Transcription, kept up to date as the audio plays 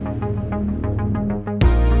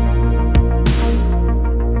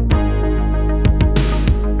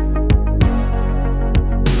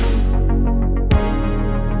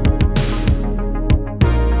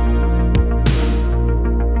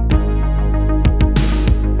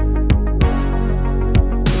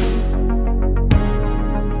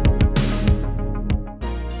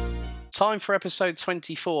Time for episode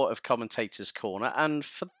 24 of Commentator's Corner. And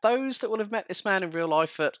for those that will have met this man in real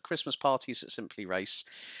life at Christmas parties at Simply Race,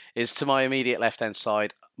 is to my immediate left-hand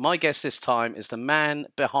side. My guest this time is the man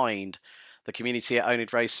behind the community at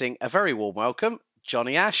oNID Racing. A very warm welcome,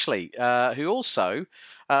 Jonny Ashley, who also,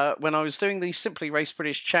 when I was doing the Simply Race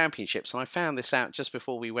British Championships, and I found this out just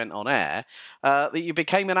before we went on air, that you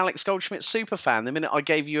became an Alex Goldschmidt superfan the minute I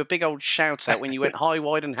gave you a big old shout out when you went high,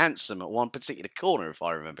 wide and handsome at one particular corner, if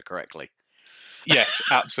I remember correctly. Yes,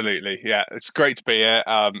 absolutely. Yeah, it's great to be here.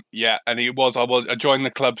 And I joined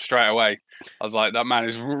the club straight away. I was like, that man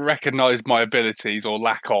has recognised my abilities or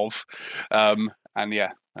lack of. And yeah,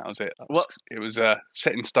 that was it. It was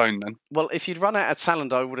set in stone then. Well, if you'd run out of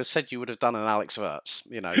talent, I would have said you would have done an Alex Wirtz,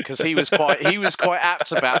 because he was quite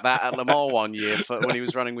apt about that at Le Mans one year when he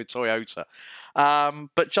was running with Toyota.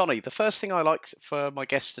 But Jonny, the first thing I like for my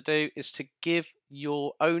guests to do is to give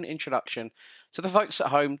your own introduction to the folks at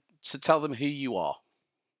home, to tell them who you are.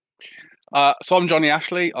 So I'm Jonny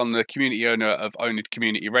Ashley. I'm the community owner of oNID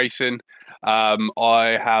Community Racing.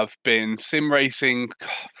 I have been sim racing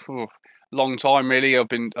for a long time, really. I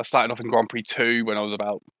started off in Grand Prix 2 when I was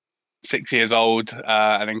about 6 years old,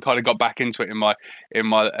 and then kind of got back into it in my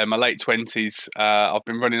late 20s. I've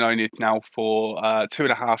been running oNID now for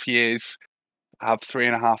 2.5 years. I have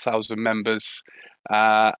 3,500 members,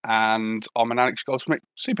 and I'm an Alex Goldschmidt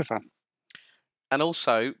superfan. And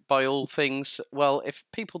also, by all things, well, if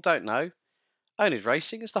people don't know, oNID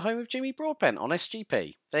Racing is the home of Jimmy Broadbent on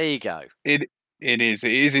SGP. There you go. It is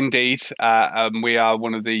indeed. We are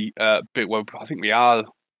one of the I think we are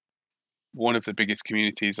one of the biggest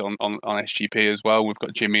communities on SGP as well. We've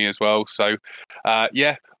got Jimmy as well. So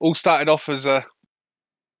all started off as a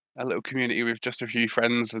little community with just a few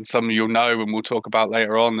friends, and some you'll know and we'll talk about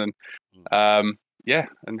later on. And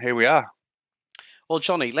and here we are. Well,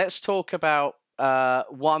 Jonny, let's talk about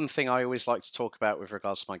one thing I always like to talk about with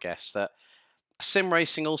regards to my guests, that sim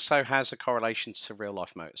racing also has a correlation to real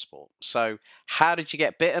life motorsport. So how did you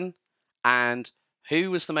get bitten, and who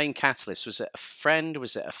was the main catalyst? Was it a friend?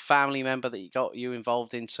 Was it a family member that got you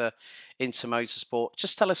involved into motorsport?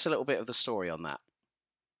 Just tell us a little bit of the story on that.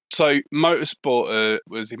 So motorsport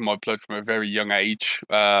was in my blood from a very young age.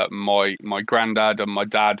 My granddad and my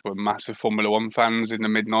dad were massive Formula One fans in the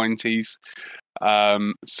mid-90s.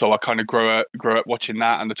 So I kind of grew up watching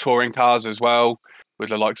that, and the touring cars as well, with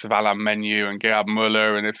the likes of Alain Menu and Gerhard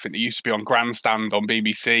Muller and everything that used to be on Grandstand on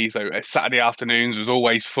BBC. So Saturday afternoons was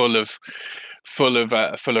always full of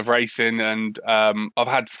racing, and I've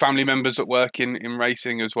had family members that work in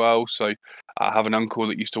racing as well. So I have an uncle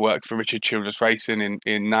that used to work for Richard Childress Racing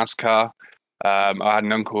in NASCAR. I had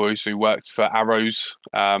an uncle who worked for Arrows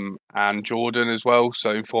and Jordan as well, so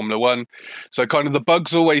in Formula One. So kind of the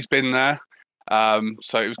bug's always been there.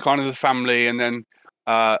 So it was kind of the family, and then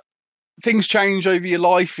things change over your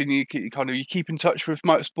life, and you keep in touch with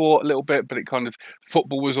motorsport a little bit. But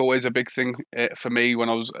football was always a big thing for me when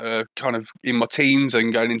I was kind of in my teens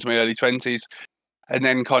and going into my early 20s. And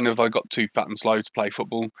then I got too fat and slow to play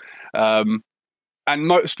football. And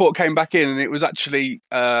motorsport came back in, and it was actually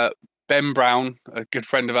Ben Brown, a good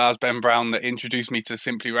friend of ours, Ben Brown, that introduced me to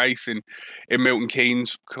Simply Race in Milton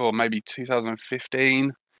Keynes, maybe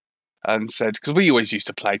 2015. And said, because we always used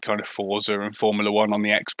to play kind of Forza and Formula One on the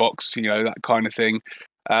Xbox, that kind of thing.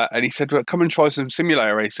 And he said, well, come and try some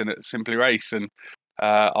simulator racing at Simply Race. And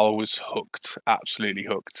I was hooked, absolutely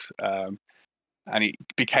hooked. And it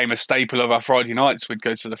became a staple of our Friday nights. We'd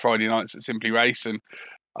go to the Friday nights at Simply Race, and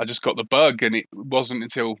I just got the bug. And it wasn't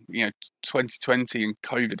until 2020 and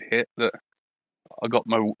COVID hit that I got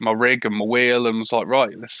my rig and my wheel and was like, right,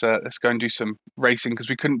 let's go and do some racing, because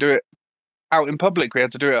we couldn't do it out in public. We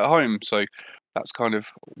had to do it at home. So that's kind of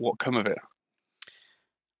what come of it.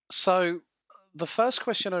 So the first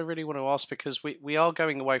question I really want to ask, because we are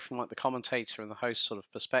going away from like the commentator and the host sort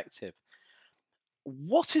of perspective,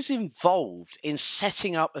 what is involved in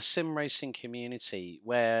setting up a sim racing community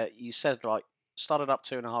where you said started up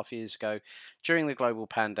 2.5 years ago during the global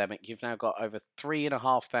pandemic? You've now got over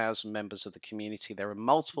 3,500 members of the community. There are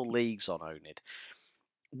multiple leagues on oNID.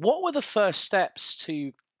 What were the first steps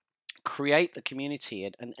to create the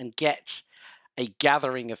community and get a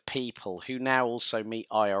gathering of people who now also meet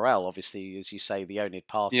IRL? Obviously, as you say, the oNID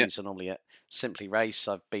parties are normally at Simply Race.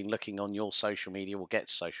 I've been looking on your social media. We'll get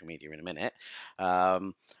to social media in a minute.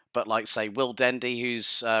 But like, say, Will Dendy,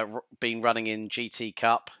 who's been running in GT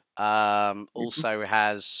Cup, also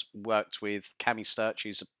has worked with Cami Sturch,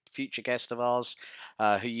 who's a future guest of ours,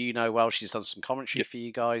 who you know well. She's done some commentary for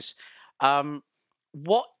you guys.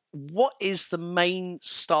 What is the main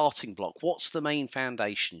starting block? What's the main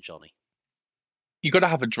foundation, Jonny? You've got to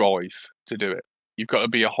have a drive to do it. You've got to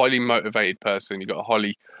be a highly motivated person. You've got a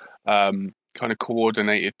highly kind of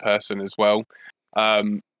coordinated person as well.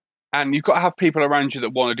 Um, and you've got to have people around you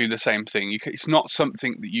that want to do the same thing. It's not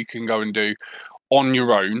something that you can go and do on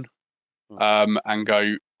your own and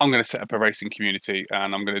go, I'm going to set up a racing community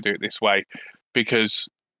and I'm going to do it this way, because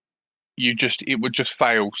it would just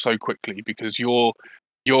fail so quickly, because your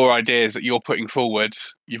ideas that you're putting forward,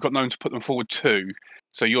 you've got no one to put them forward to.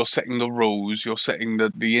 So you're setting the rules, you're setting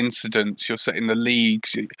the incidents, you're setting the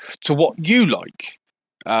leagues to what you like,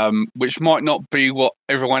 which might not be what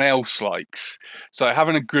everyone else likes. So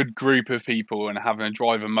having a good group of people and having a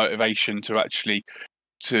drive and motivation to actually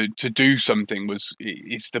to do something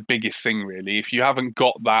is the biggest thing, really. If you haven't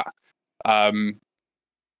got that,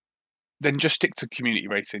 then just stick to community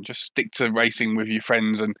racing. Just stick to racing with your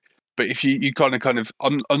friends. And but if you kind of,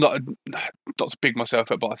 I'm not to big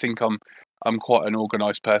myself up, but I think I'm quite an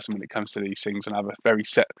organised person when it comes to these things, and I have a very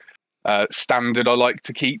set standard I like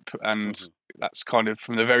to keep, and that's kind of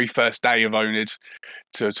from the very first day of oNID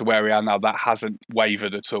to where we are now. That hasn't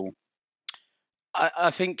wavered at all.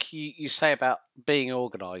 I think you say about being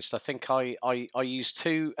organised. I think I use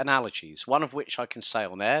two analogies, one of which I can say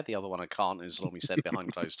on air, the other one I can't, as long as said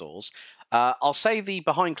behind closed doors. I'll say the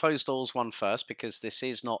behind closed doors one first, because this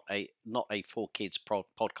is not a for kids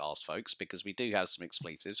podcast, folks, because we do have some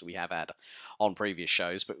expletives we have had on previous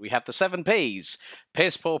shows, but we have the 7 Ps.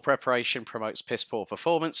 Piss poor preparation promotes piss poor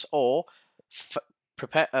performance, or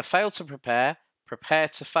fail to prepare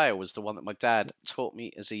to fail was the one that my dad taught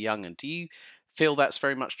me as a young'un. Do you feel that's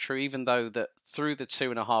very much true, even though that through the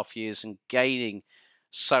 2.5 years and gaining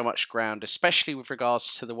so much ground, especially with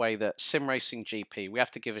regards to the way that Sim Racing GP, we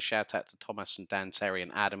have to give a shout out to Thomas and Dan Terry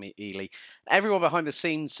and Adam Ely, everyone behind the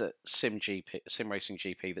scenes at Sim Racing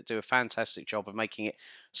GP that do a fantastic job of making it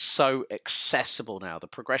so accessible now. The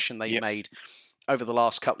progression they've made over the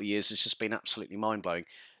last couple of years has just been absolutely mind-blowing.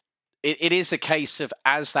 It is a case of,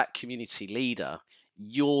 as that community leader,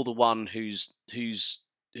 you're the one who's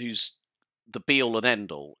the be-all and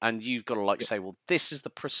end-all, and you've got to say, well, this is the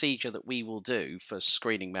procedure that we will do for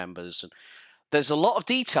screening members, and there's a lot of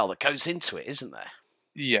detail that goes into it, isn't there?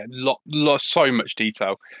 Yeah, so much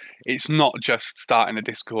detail. It's not just starting a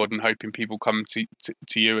Discord and hoping people come to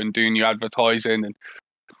you and doing your advertising,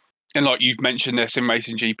 and like you've mentioned, this Sim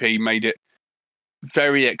Racing GP made it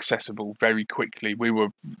very accessible very quickly. We were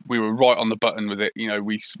right on the button with it.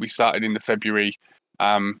 We started in the February.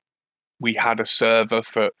 We had a server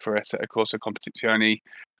for a Corsa Competizione,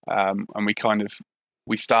 and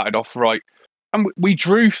we started off right, and we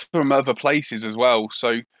drew from other places as well.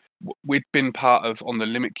 So we'd been part of On the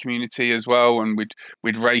Limit community as well, and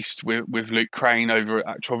we'd raced with Luke Crane over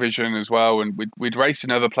at Actualvision as well, and we'd raced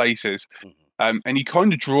in other places. And you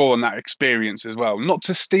kind of draw on that experience as well, not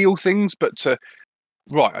to steal things, but to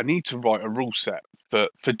I need to write a rule set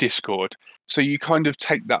for Discord. So you kind of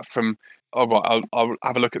take that from, all right, I'll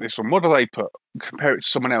have a look at this one. What do they put? Compare it to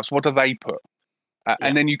someone else. What do they put?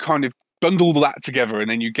 And then you kind of bundle that together, and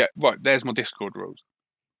then you get, right, there's my Discord rules.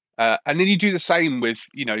 And then you do the same with,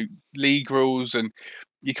 league rules, and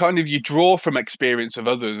you draw from experience of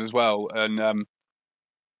others as well. And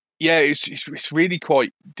it's really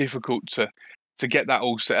quite difficult to get that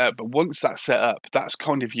all set up. But once that's set up, that's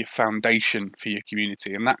kind of your foundation for your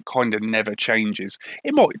community, and that kind of never changes.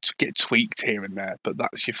 It might get tweaked here and there, but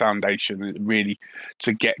that's your foundation really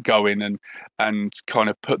to get going and kind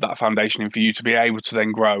of put that foundation in for you to be able to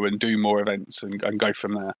then grow and do more events and go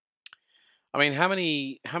from there. I mean, how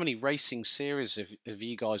many racing series have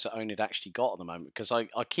you guys at oNID actually got at the moment? Because I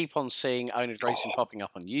keep on seeing oNID Racing popping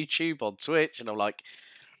up on YouTube, on Twitch, and I'm like,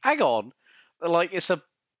 hang on, like it's a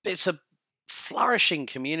flourishing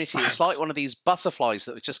community. It's like one of these butterflies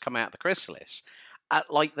that have just come out of the chrysalis.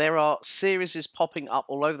 Like there are series popping up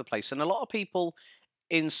all over the place, and a lot of people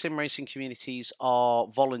in sim racing communities are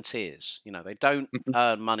volunteers. They don't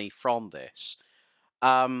earn money from this.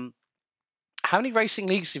 How many racing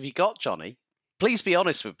leagues have you got, Jonny? Please be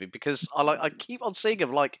honest with me, because I keep on seeing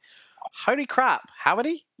them. Like, holy crap, how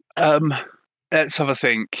many? Let's have a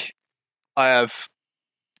think. I have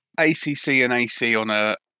ACC and AC on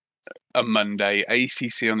a Monday,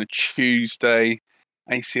 ACC on a Tuesday,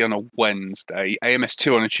 AC on a Wednesday,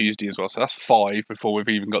 AMS2 on a Tuesday as well. So that's 5 before we've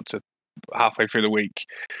even got to halfway through the week.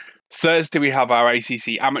 Thursday we have our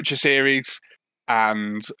ACC Amateur Series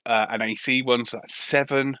and an AC one, so that's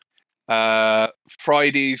 7.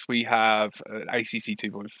 Fridays we have ACC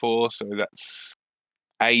 2.4, so that's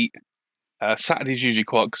 8. Saturday's usually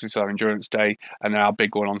quite because it's our endurance day, and then our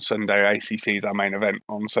big one on Sunday. ACC is our main event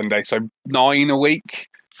on Sunday, so 9 a week.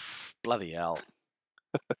 Bloody hell!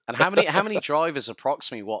 And how many drivers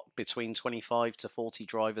approximately? What, between 25 to 40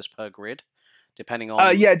 drivers per grid? depending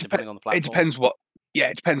on Yeah, depending on the it platform? depends what. Yeah,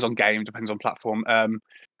 it depends on game, depends on platform.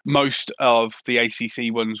 Most of the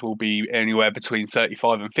ACC ones will be anywhere between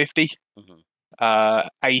 35 and 50. Hmm.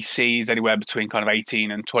 AC is anywhere between kind of 18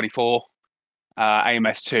 and 24.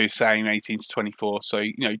 AMS2 same 18 to 24. So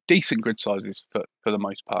decent grid sizes for the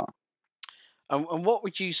most part. And what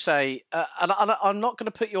would you say? And I'm not going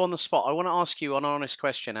to put you on the spot. I want to ask you an honest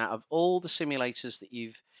question. Out of all the simulators that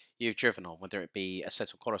you've driven on, whether it be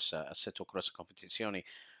Assetto Corsa Competizione,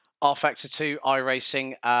 R Factor 2,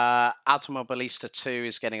 iRacing, Automobilista 2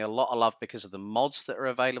 is getting a lot of love because of the mods that are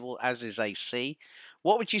available, as is AC.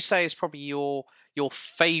 What would you say is probably your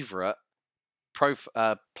favourite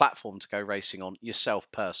platform to go racing on yourself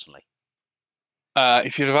personally?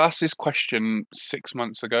 If you'd have asked this question 6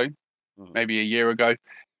 months ago, Mhm. maybe a year ago,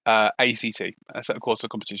 ACT, Assetto Corsa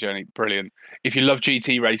Competizione, brilliant. If you love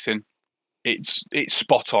GT racing, it's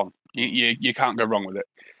spot on. Mm. You can't go wrong with it.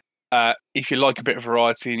 If you like a bit of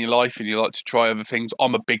variety in your life and you like to try other things,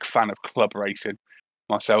 I'm a big fan of club racing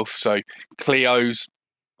myself. So Clio's,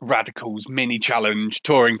 Radicals, Mini Challenge,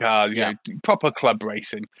 touring cars, Yeah. proper club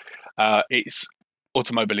racing. It's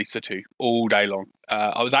Automobilista 2 all day long.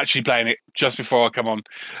 I was actually playing it just before I come on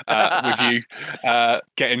with you,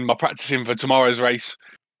 getting my practice in for tomorrow's race.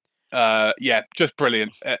 Yeah, just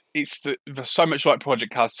brilliant. So much like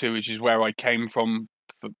Project Cars 2, which is where I came from.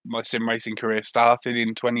 For my sim racing career started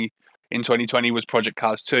in 2020 was Project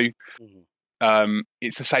Cars 2. Mhm.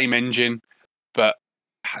 It's the same engine, but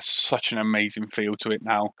has such an amazing feel to it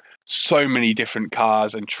now. So many different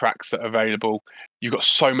cars and tracks that are available. You've got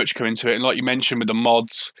so much coming to it, and like you mentioned with the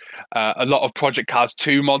mods, a lot of Project Cars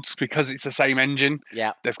 2 mods because it's the same engine.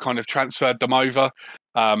 Yeah. They've kind of transferred them over.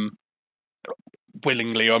 Um,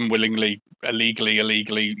 Willingly, unwillingly,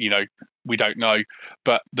 illegally, we don't know.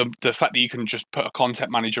 But the fact that you can just put a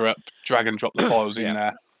content manager up, drag and drop the files in Yeah.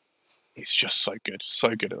 there, it's just so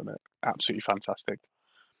good on it. Absolutely fantastic.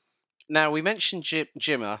 Now we mentioned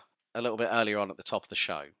Jimmer a little bit earlier on at the top of the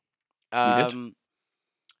show. We did, Um,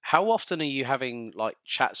 how often are you having like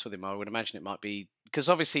chats with him? I would imagine it might be because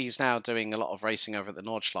obviously he's now doing a lot of racing over at the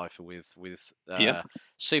Nordschleife with yeah,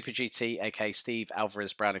 Super GT, aka Steve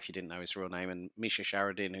Alvarez Brown, if you didn't know his real name, and Misha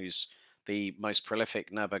Sharadin, who's the most prolific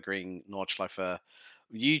Nurburgring Nordschleife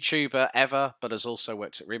YouTuber ever, but has also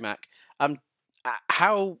worked at Rimac.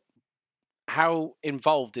 How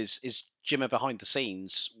involved is Jimmer behind the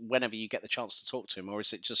scenes whenever you get the chance to talk to him, or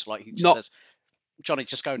is it just like he just not says, "Johnny,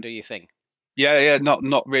 just go and do your thing"? yeah, not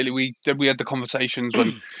really. We had the conversations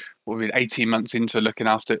when we were 18 months into looking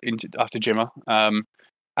after Jimmer,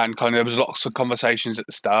 and kind of there was lots of conversations at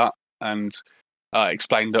the start, and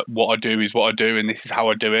explained that what I do is what I do, and this is how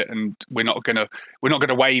I do it, and we're not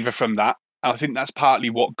gonna waver from that. And I think that's partly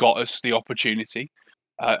what got us the opportunity.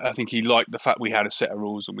 I think he liked the fact we had a set of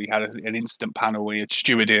rules and we had an instant panel. We had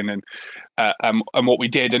steward in and what we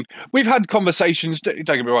did, and we've had conversations. Don't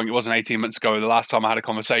get me wrong; it wasn't 18 months ago. The last time I had a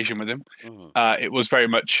conversation with him, Hmm. it was very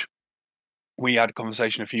much. We had a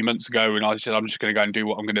conversation a few months ago, and I said, "I'm just going to go and do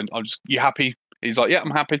what I'm going to. I'm just. You happy?" He's like, "Yeah,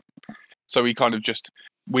 I'm happy." So we kind of just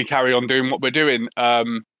we carry on doing what we're doing.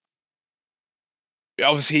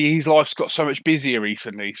 Obviously his life's got so much busier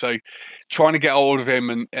recently, so trying to get hold of him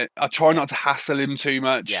and I try Yeah, not to hassle him too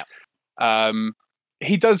much. yeah. Um,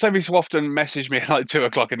 he does every so often message me at like 2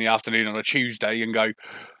 o'clock in the afternoon on a Tuesday and go,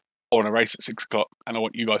 I want to race at 6 o'clock and I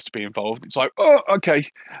want you guys to be involved. It's like, oh, okay.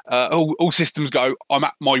 All systems go. I'm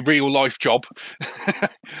at my real life job.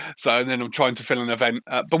 So, and then I'm trying to fill an event.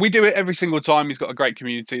 But we do it every single time. He's got a great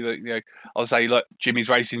community that, I'll say, look, Jimmy's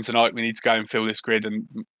racing tonight. We need to go and fill this grid. And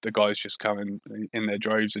the guys just come in their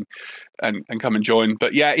droves and come and join.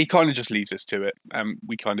 But yeah, he kind of just leaves us to it.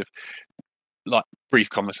 We kind of like brief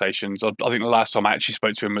conversations. I think the last time I actually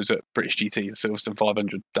spoke to him was at British GT, Silverstone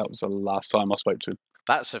 500. That was the last time I spoke to him.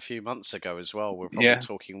 That's a few months ago as well. We're probably Yeah,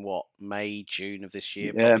 talking what, May, June of this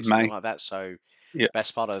year, yeah, probably something May. like that. So Yeah,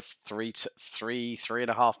 best part of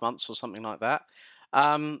 3.5 months or something like that. But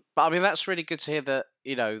I mean that's really good to hear that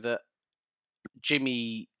that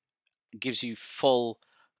Jimmy gives you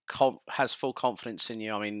has full confidence in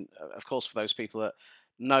you. I mean, of course, for those people that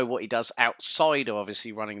know what he does outside of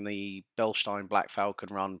obviously running the Belstein Black Falcon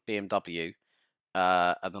run BMW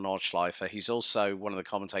at the Nordschleife, he's also one of the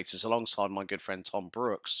commentators alongside my good friend Tom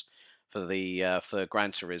Brooks for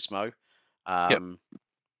Gran Turismo. yeah, Um,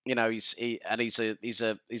 he's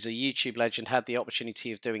a YouTube legend. Had the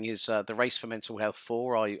opportunity of doing his the Race for Mental Health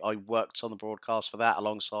 4. I worked on the broadcast for that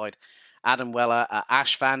alongside Adam Weller,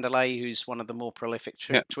 Ash Vanderlei, who's one of the more prolific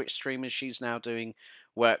yeah, Twitch streamers. She's now doing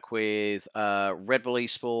work with Red Bull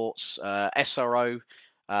Esports, SRO.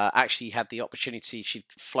 Actually had the opportunity. She'd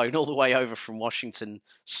flown all the way over from Washington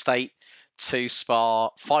State to Spa.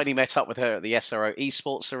 Finally met up with her at the SRO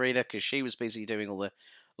Esports Arena because she was busy doing all the,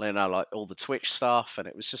 like all the Twitch stuff, and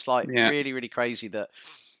it was just like Yeah. really, really crazy that.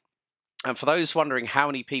 And for those wondering how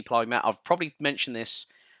many people I met, I've probably mentioned this.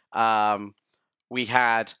 We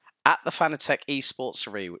had at the Fanatec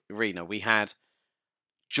Esports Arena, we had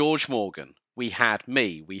George Morgan, we had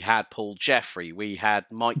me, we had Paul Jeffrey, we had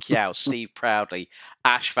Mike Yao, Steve Proudley,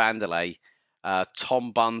 Ash Vanderlei,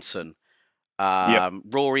 Tom Bunton, Yep.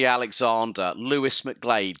 Rory Alexander, Lewis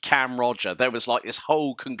McGlade, Cam Roger. There was like this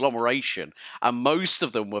whole conglomeration, and most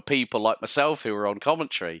of them were people like myself who were on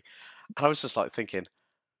commentary. And I was just like thinking,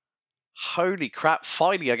 holy crap,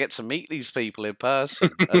 finally I get to meet these people in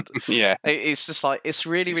person. And Yeah. it's just like, it's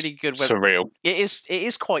really, really good. When Surreal. It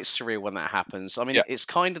is quite surreal when that happens. I mean, Yeah. it's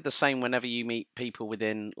kind of the same whenever you meet people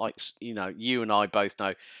within, like, you and I both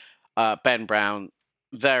know Ben Brown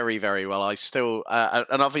very, very well. I still,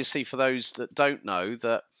 and obviously for those that don't know,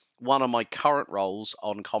 that one of my current roles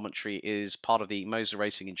on commentary is part of the Moser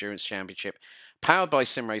Racing Endurance Championship, powered by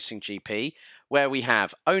Sim Racing GP, where we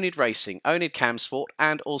have oNID Racing, oNID Camsport,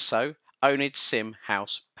 and also oNID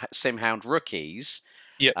Simhound rookies.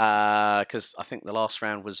 Yep. Because I think the last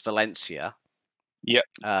round was Valencia. Yep.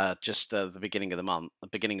 Just the beginning of the month, the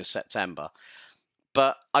beginning of September.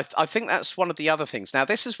 But I think that's one of the other things. Now,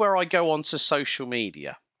 this is where I go onto social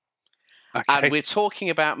media. Okay. And we're talking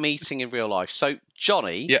about meeting in real life. So,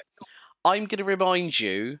 Jonny, Yep. I'm going to remind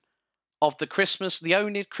you of the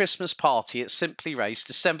oNID Christmas party at Simply Race,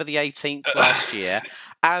 December the 18th last year.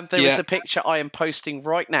 And there is a picture I am posting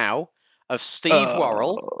right now of Steve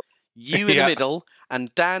Worrell, you in the middle,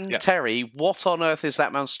 and Dan Terry. What on earth is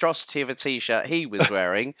that monstrosity of a t-shirt he was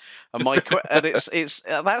wearing? And it's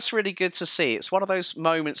that's really good to see. It's one of those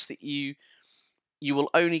moments that you will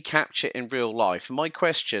only capture in real life. And my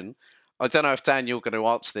question, I don't know if Dan, you're going to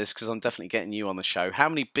answer this because I'm definitely getting you on the show. How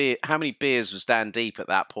many beers was Dan deep at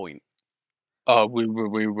that point? Oh, we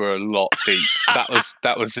were a lot deep.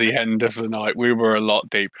 That was the end of the night. We were a lot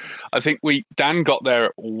deep. I think Dan got there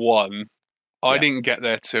at 1. I didn't get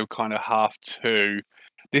there till kind of 2:30.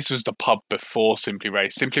 This was the pub before Simply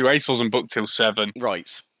Race. Simply Race wasn't booked till 7.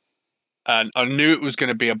 Right. And I knew it was going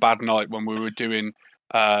to be a bad night when we were doing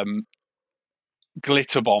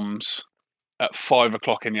glitter bombs at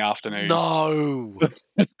 5:00 in the afternoon. No.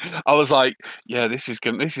 I was like, yeah, this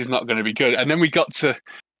is not going to be good. And then we got to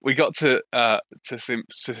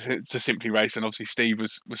Simply Race, and obviously Steve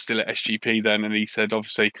was still at SGP then, and he said,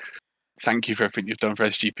 obviously, thank you for everything you've done for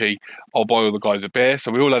SGP. I'll buy all the guys a beer.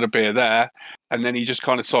 So we all had a beer there, and then he just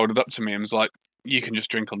kind of sidled up to me and was like, you can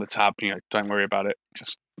just drink on the tab, don't worry about it.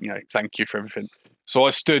 Just, thank you for everything. So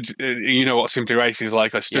I stood, you know what Simply Race is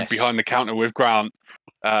like. I stood behind the counter with Grant,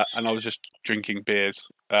 and I was just drinking beers,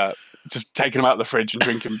 just taking them out of the fridge and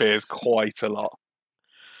drinking beers quite a lot.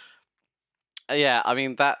 Yeah, I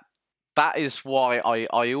mean, that is why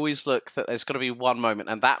I always look that there's got to be one moment,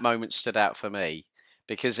 and that moment stood out for me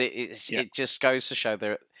because it just goes to show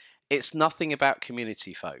that it's nothing about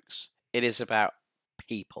community, folks. It is about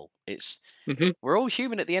people. We're all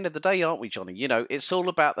human at the end of the day, aren't we, Jonny? It's all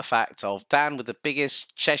about the fact of Dan with the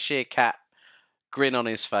biggest Cheshire cat grin on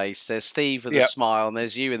his face. There's Steve with a smile, and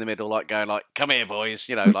there's you in the middle, like going like, "Come here, boys,"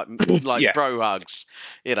 like bro hugs,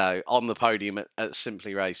 on the podium at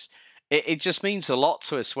Simply Race. It just means a lot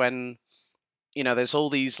to us when, there's all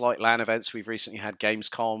these like LAN events. We've recently had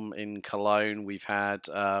Gamescom in Cologne. We've had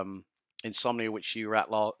Insomnia, which you were at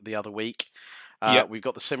the other week. We've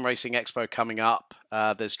got the Sim Racing Expo coming up.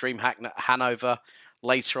 There's DreamHack Hanover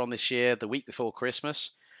later on this year, the week before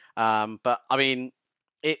Christmas. But I mean,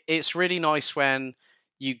 it's really nice when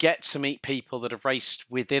you get to meet people that have raced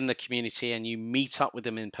within the community and you meet up with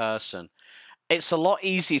them in person. It's a lot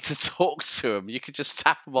easier to talk to them. You could just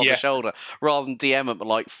tap them on the shoulder rather than DM them at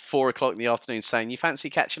like 4:00 in the afternoon saying, "You fancy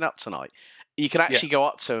catching up tonight?" You can actually go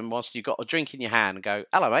up to them whilst you've got a drink in your hand and go,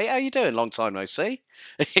 "Hello, mate. How you doing? Long time no see."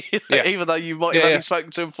 Even though you might have only spoken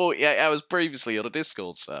to him 48 hours previously on a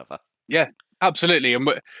Discord server. Yeah, absolutely. And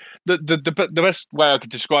the best way I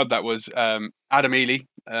could describe that was Adam Ely,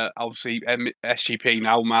 obviously SGP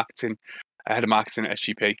now head of marketing at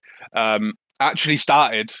SGP. Actually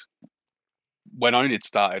started when oNID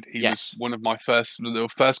started. He was one of the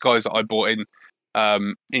first guys that I brought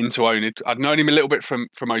into oNID. I'd known him a little bit from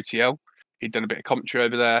OTL. He'd done a bit of commentary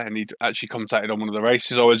over there, and he'd actually commentated on one of the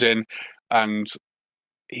races I was in, and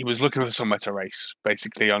he was looking for somewhere to race,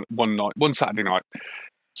 basically, on one Saturday night.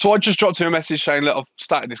 So I just dropped him a message saying, "Look, I've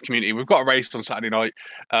started this community. We've got a race on Saturday night."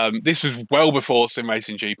 This was well before Sim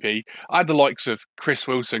Racing GP. I had the likes of Chris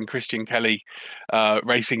Wilson, Christian Kelly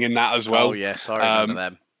racing in that as well. Oh, yes, I remember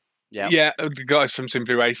them. Yeah, the guys from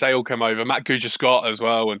Simply Race, they all came over. Matt Guja Scott as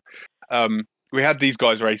well. And we had these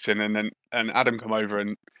guys racing, and Adam come over,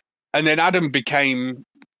 and then Adam became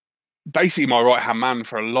basically my right hand man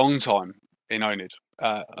for a long time in oNID.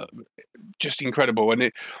 Just incredible.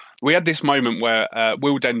 And we had this moment where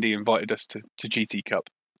Will Dendy invited us to GT Cup.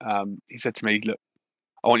 He said to me, "Look,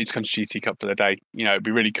 I want you to come to GT Cup for the day. You know, it'd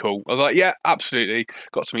be really cool." I was like, "Yeah, absolutely."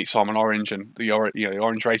 Got to meet Simon Orange and the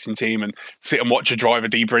Orange Racing team, and sit and watch a driver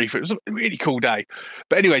debrief. It was a really cool day.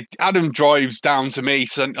 But anyway, Adam drives down to me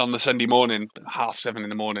on the Sunday morning, 7:30 in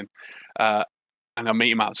the morning, and I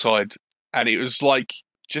meet him outside, and it was like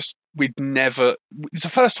just we'd never. It's the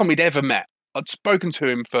first time we'd ever met. I'd spoken to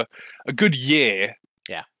him for a good year,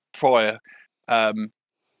 prior, and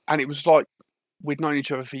it was like we'd known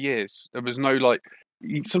each other for years. There was no like.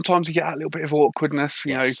 Sometimes you get that little bit of awkwardness,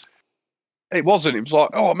 you know. It wasn't. It was like,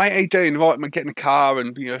 "Oh, mate, how you doing? Right, I'm getting a car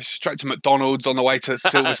and straight to McDonald's on the way to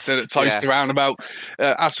Silverstone at Toaster Roundabout,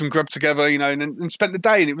 have some grub together, and spent the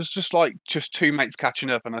day." And it was just like two mates catching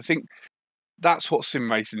up. And I think that's what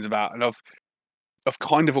sim racing's about. And I've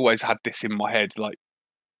kind of always had this in my head, like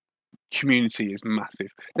community is massive.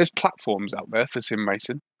 There's platforms out there for sim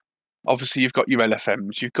racing. Obviously, you've got your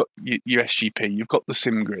LFMs, you've got your SGP, you've got the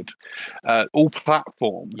SimGrid, all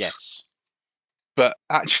platforms. Yes. But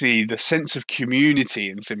actually, the sense of community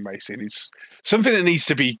in sim racing is something that needs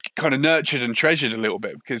to be kind of nurtured and treasured a little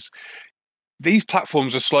bit, because these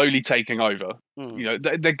platforms are slowly taking over.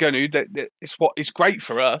 They're going to. It's great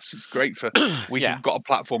for us. It's great for we've got a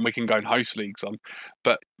platform we can go and host leagues on,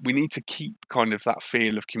 but we need to keep kind of that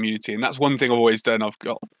feel of community, and that's one thing I've always done. I've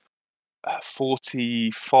got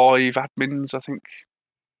 45 admins, I think,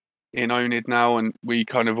 in oNID now, and we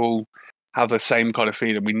kind of all have the same kind of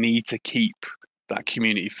feeling. We need to keep that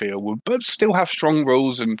community feel, but still have strong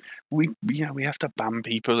rules, and we have to ban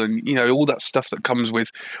people, and all that stuff that comes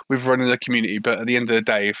with running the community. But at the end of the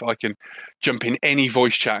day, if I can jump in any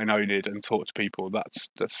voice chat in oNID and talk to people,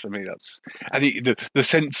 that's for me. I think the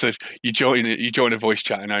sense of you join a voice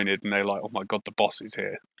chat in oNID, and they're like, "Oh my god, the boss is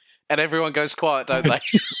here." And everyone goes quiet, don't they?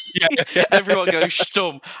 Yeah. Everyone goes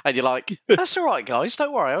stum, and you're like, "That's all right, guys.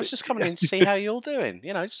 Don't worry. I was just coming in to see how you're all doing.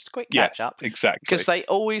 Just a quick catch up." Exactly. Because they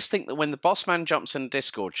always think that when the boss man jumps in a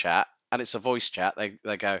Discord chat and it's a voice chat, they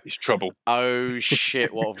go, "It's trouble. Oh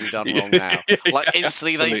shit! What have we done wrong now?" Like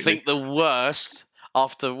instantly, absolutely. They think the worst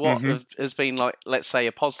after what has been like, let's say,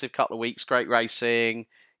 a positive couple of weeks, great racing.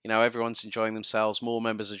 Everyone's enjoying themselves. More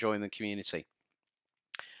members are joining the community.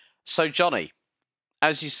 So, Jonny,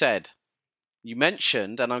 as you said, you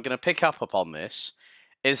mentioned, and I'm going to pick up upon this,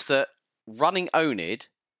 is that running oNID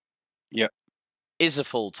is a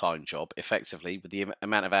full-time job, effectively, with the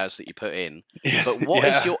amount of hours that you put in. But what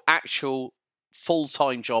is your actual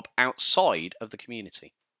full-time job outside of the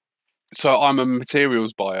community? So I'm a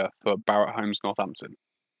materials buyer for Barrett Homes Northampton.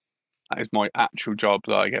 That is my actual job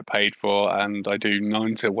that I get paid for, and I do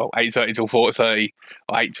 8:30 till 4:30,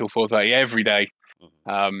 or 8 till 4:30 every day.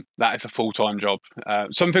 That is a full-time job.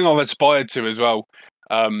 Something I've aspired to as well.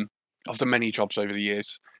 I've done many jobs over the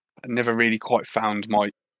years. I never really quite found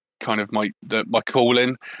my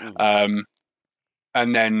calling. And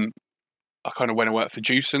then I kind of went and worked for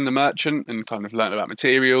Jewson, the merchant, and kind of learned about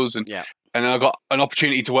materials. And I got an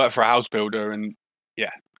opportunity to work for a house builder, and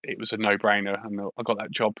it was a no-brainer. And I got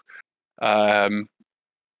that job.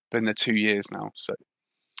 Been there 2 years now, so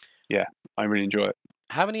I really enjoy it.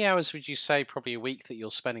 How many hours would you say probably a week that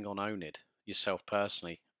you're spending on oNID yourself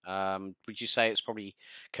personally? Would you say it's probably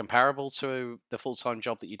comparable to the full-time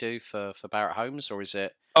job that you do for Barrett Homes, or is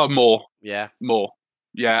it? Oh, more. Yeah. More.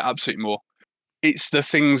 Yeah, absolutely more. It's the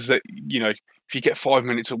things that, if you get 5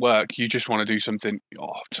 minutes at work, you just want to do something. Oh,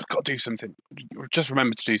 I've just got to do something. Just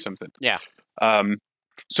remember to do something. Yeah.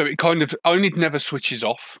 So it kind of oNID never switches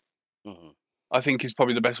off. I think is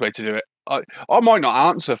probably the best way to do it. I might not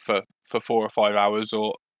answer for 4 or 5 hours,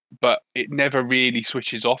 but it never really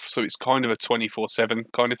switches off. So it's kind of a 24/7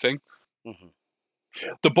 kind of thing.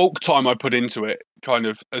 The bulk time I put into it, kind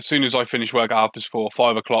of as soon as I finish work at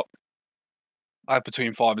 5 o'clock, I have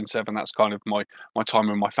between 5 and 7. That's kind of my time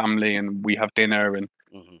with my family, and we have dinner. And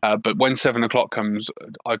but when 7 o'clock comes,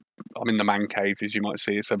 I'm in the man cave, as you might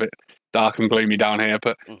see. It's a bit dark and gloomy down here,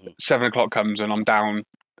 but 7 o'clock comes and I'm down.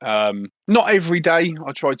 Not every day.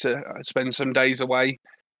 I try to spend some days away,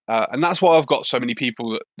 and that's why I've got so many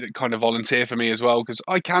people that kind of volunteer for me as well, because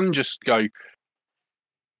I can just go,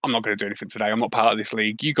 I'm not going to do anything today. I'm not part of this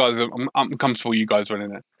league. You guys, I'm comfortable. You guys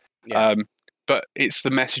running it. Yeah. But it's the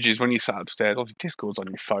messages when you sat upstairs. Obviously, Discord's on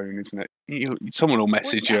your phone, isn't it? Someone will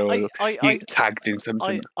message you, or you get tagged in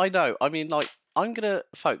something. I know. I mean, like, I'm gonna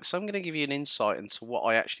give you an insight into what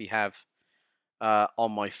I actually have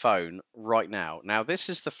on my phone right now. Now, this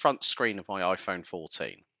is the front screen of my iPhone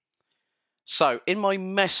 14. So in my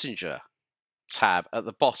Messenger tab at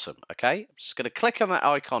the bottom, okay, I'm just going to click on that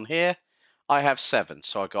icon here. I have 7.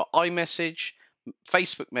 So I got iMessage,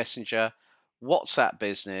 Facebook Messenger, WhatsApp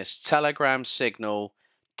Business, Telegram, Signal,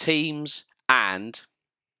 Teams, and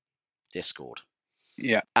Discord.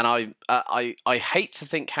 Yeah. And I hate to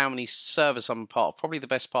think how many servers I'm part of. Probably the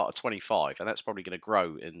best part of 25, and that's probably going to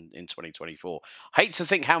grow in 2024. I hate to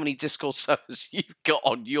think how many Discord servers you've got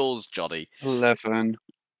on yours, Jonny. 11,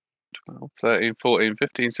 12, 13, 14,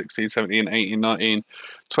 15, 16, 17, 18, 19,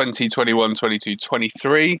 20, 21, 22,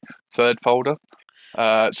 23. Third folder.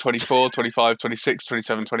 24, 25, 26,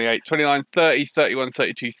 27, 28, 29, 30, 31,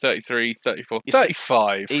 32, 33, 34, You see,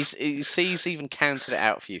 35. he's even counted it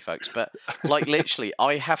out for you folks. But like literally,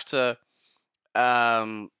 I have to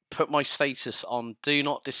put my status on Do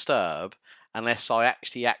Not Disturb unless I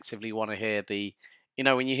actually actively want to hear the,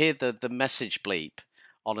 when you hear the message bleep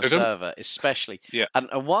on a server, especially. Yeah. And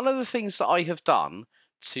one of the things that I have done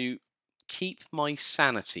to keep my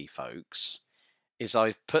sanity, folks, is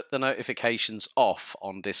I've put the notifications off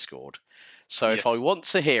on Discord. So if I want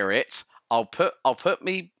to hear it, I'll put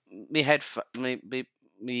me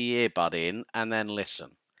earbud in and then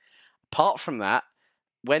listen. Apart from that,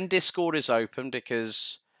 when Discord is open,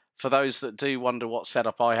 because for those that do wonder what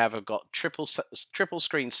setup I have, I've got triple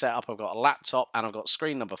screen setup. I've got a laptop and I've got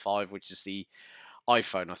screen number 5, which is the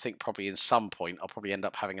iPhone. I think probably in some point I'll probably end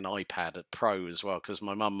up having an iPad at Pro as well, because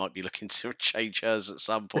my mum might be looking to change hers at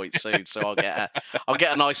some point soon. So I'll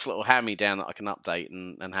get a nice little hand-me-down that I can update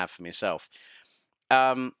and have for myself.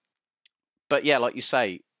 But yeah, like you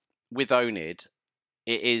say, with oNID,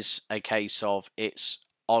 it is a case of it's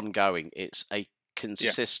ongoing. It's a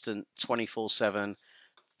consistent 24/7,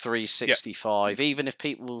 365. Even if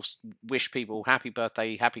people wish people happy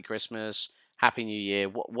birthday, happy Christmas, happy New Year,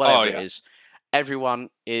 whatever it is, everyone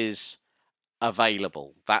is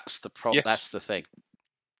available. That's the That's the thing.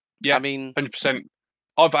 Yeah, I mean, 100%.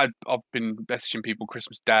 I've been messaging people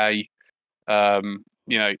Christmas Day.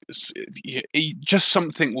 Just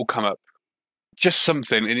something will come up, just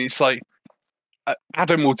something, and it's like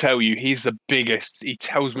Adam will tell you he's the biggest. He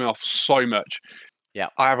tells me off so much. Yeah,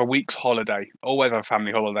 I have a week's holiday. Always have a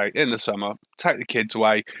family holiday in the summer. Take the kids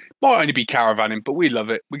away. Might only be caravanning, but we love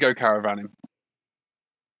it. We go caravanning,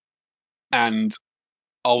 and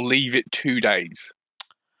I'll leave it 2 days.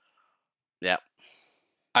 Yeah,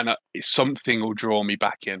 and something will draw me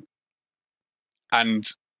back in, and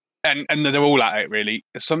they're all at it really.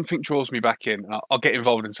 Something draws me back in, and I'll get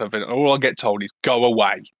involved in something, and all I get told is go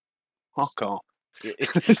away. Fuck off.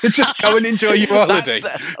 Just go and enjoy your holiday.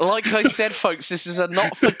 Like I said, folks, this is a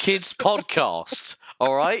not for kids podcast.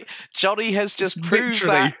 All right, Jonny has just proved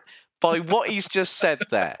that by what he's just said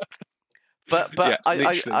there. But yeah,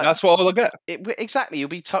 that's what I'll get. Exactly, you'll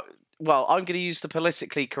be told. Well, I'm going to use the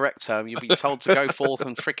politically correct term. You'll be told to go forth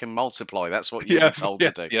and frickin' multiply. That's what you'll be told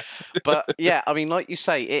to do. Yeah. But yeah, I mean, like you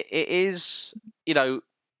say, it is.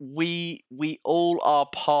 We all are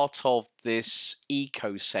part of this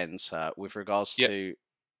eco center with regards to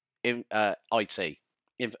IT,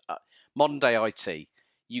 modern day IT.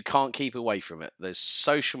 You can't keep away from it. There's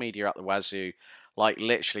social media at the wazoo. Like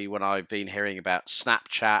literally, when I've been hearing about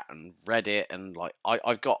Snapchat and Reddit, and like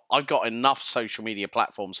I've got enough social media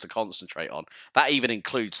platforms to concentrate on. That even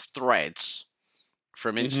includes Threads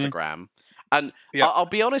from Instagram. And I'll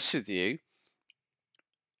be honest with you,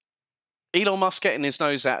 Elon Musk getting his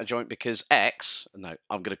nose out of joint because X, no,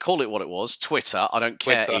 I'm going to call it what it was, Twitter. I don't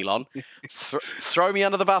care, Elon. Throw me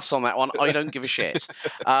under the bus on that one. I don't give a shit.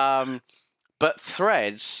 But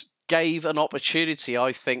Threads gave an opportunity,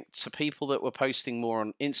 I think, to people that were posting more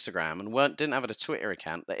on Instagram and didn't have a Twitter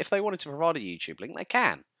account, that if they wanted to provide a YouTube link, they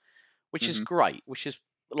can, which is great, which is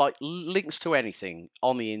like links to anything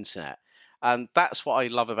on the internet. And that's what I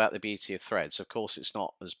love about the beauty of Threads. Of course, it's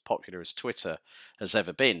not as popular as Twitter has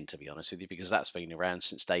ever been, to be honest with you, because that's been around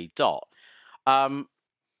since day dot. Right,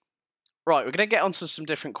 we're going to get onto some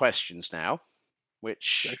different questions now.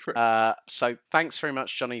 So thanks very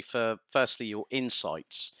much, Jonny, for firstly your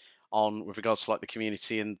insights on with regards to like the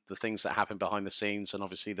community and the things that happen behind the scenes, and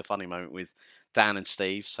obviously the funny moment with Dan and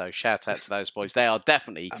Steve. So shout out to those boys. They are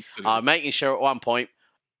definitely making sure at one point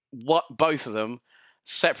both of them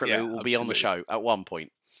separately will be on the show at one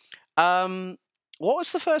point. What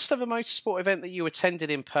was the first ever motorsport event that you attended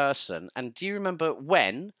in person? And do you remember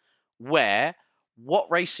when, where, what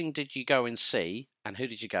racing did you go and see, and who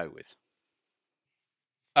did you go with?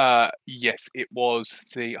 Yes, it was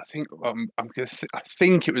I think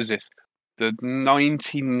it was the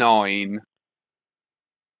 99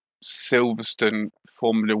 Silverstone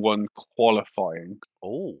Formula One qualifying.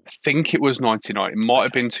 Oh, I think it was 99. It might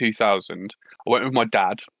have been 2000. I went with my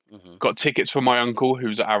dad. Hmm. Got tickets for my uncle, who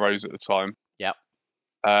was at Arrows at the time. Yep.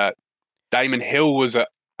 Uh, Damon Hill was at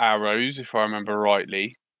Arrows, if I remember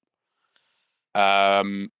rightly.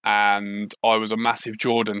 And I was a massive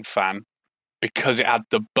Jordan fan because it had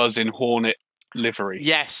the buzzing Hornet livery.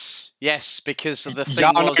 Yes, because the thing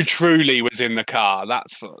Jarno was, Trulli was in the car. I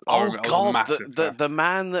oh remember, I was a God, massive fan. the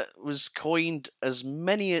man that was coined as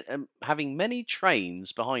many having many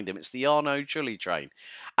trains behind him. It's the Arno Trulli train,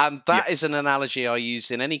 and that is Yes. an analogy I use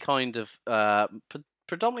in any kind of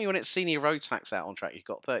predominantly when it's senior road tax out on track. You've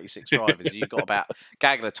got 36 drivers. You've got about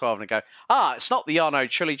gaggle of 12 and go, it's not the Arno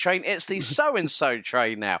Trulli train. It's the so and so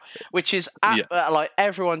train now, which is Yeah. like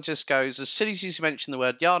everyone just goes as soon as you mention the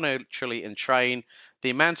word Jarno Trulli and train. The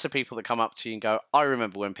amount of people that come up to you and go, I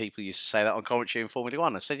remember when people used to say that on commentary in Formula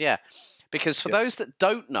One. I said, yeah. Because for those that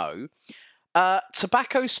don't know,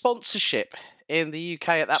 tobacco sponsorship in the UK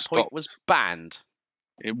at that point was Stopped. banned.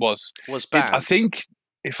 It was. Was I banned. think,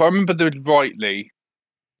 if I remember rightly,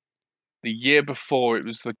 the year before it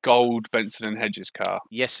was the gold Benson and Hedges car,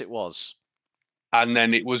 Yes, it was. and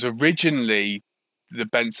then it was originally the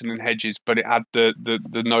Benson and Hedges, but it had the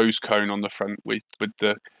nose cone on the front with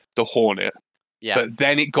the Hornet. Yeah. But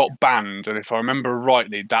then it got banned, and if I remember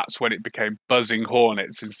rightly, that's when it became Buzzing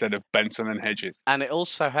Hornets instead of Benson and Hedges. And it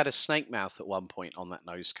also had a snake mouth at one point on that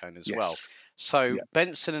nose cone as well. Yes. So Yeah.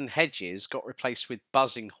 Benson and Hedges got replaced with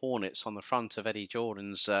Buzzing Hornets on the front of Eddie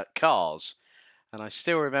Jordan's cars. And I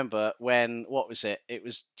still remember when, what was it? It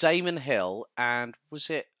was Damon Hill and was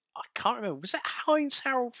it, I can't remember, was it Heinz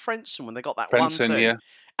Harold Frentzen when they got that Frentzen, 1-2 yeah.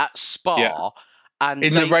 at Spa? Yeah. And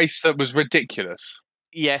In the race that was ridiculous.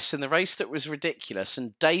 Yes, in the race that was ridiculous.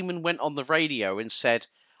 And Damon went on the radio and said,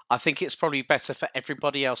 I think it's probably better for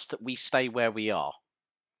everybody else that we stay where we are.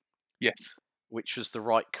 Yes. Which was the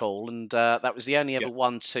right call. And that was the only ever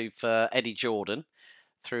 1-2 for Eddie Jordan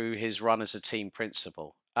through his run as a team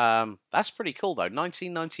principal. That's pretty cool, though.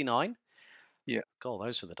 1999. Yeah. God,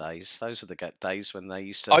 those were the days. Those were the days when they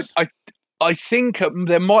used to. I think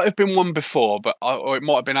there might have been one before, or it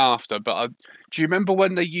might have been after. But do you remember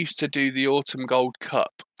when they used to do the Autumn Gold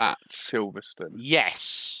Cup at Silverstone?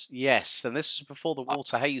 Yes. And this was before the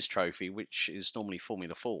Walter Hayes Trophy, which is normally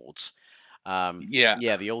Formula Fords.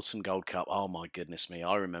 The Autumn Gold Cup. Oh my goodness me!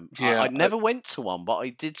 I remember. Yeah, I never went to one, but I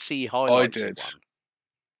did see I highlights did. of one.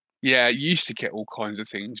 Yeah, you used to get all kinds of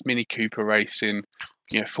things: Mini Cooper racing,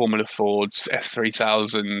 Formula Fords,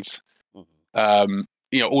 F3000s,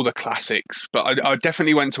 all the classics. But I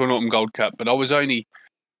definitely went to an Autumn Gold Cup, but I was only,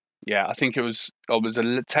 I think I was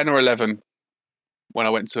 10 or 11 when I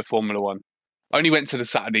went to Formula One. I only went to the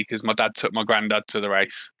Saturday because my dad took my granddad to the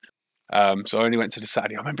race. So I only went to the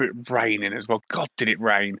Saturday. I remember it raining as well. God, did it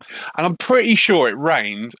rain? And I'm pretty sure it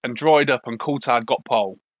rained and dried up and Coulthard got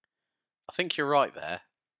pole. I think you're right there.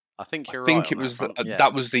 I think you're right. I think on it was that, front.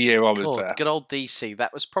 that was the year I was there. Good old DC.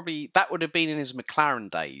 That would have been in his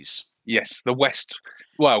McLaren days. Yes, the West.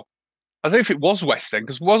 Well, I don't know if it was West then,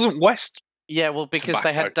 because wasn't West? Yeah, well, because tobacco?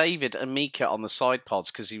 they had David and Mika on the side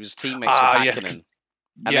pods because he was teammates with Hakkinen.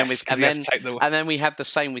 And then we had the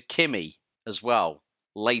same with Kimi as well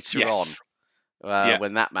later on,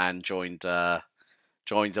 when that man joined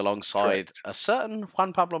alongside a certain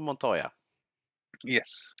Juan Pablo Montoya.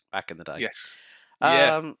 Yes, back in the day. Yes.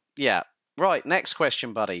 Yeah. Right. Next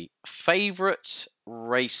question, buddy. Favorite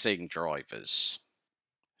racing drivers.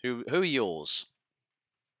 Who are yours?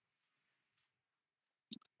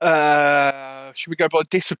 Should we go by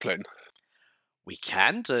discipline? We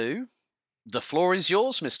can do. The floor is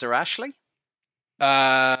yours, Mr. Ashley.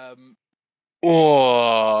 That's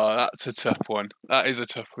a tough one. That is a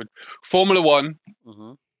tough one. Formula One.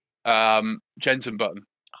 Mm-hmm. Jenson Button.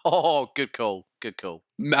 Oh, good call.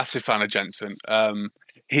 Massive fan of Jenson.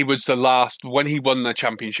 He was the last when he won the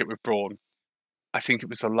championship with Brawn. I think it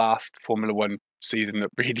was the last Formula One season that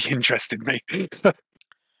really interested me.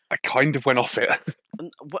 I kind of went off it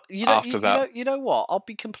after that. You know what? I'll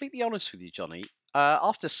be completely honest with you, Johnny.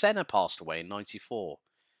 After Senna passed away in '94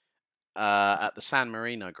 at the San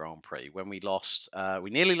Marino Grand Prix, when we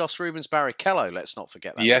nearly lost Rubens Barrichello. Let's not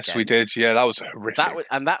forget that. Yes, weekend. we did. Yeah, that was horrific.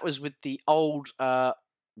 That was with the old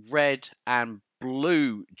red and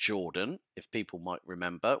blue Jordan, if people might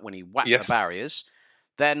remember, when he whacked the barriers.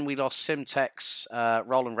 Then we lost Simtek's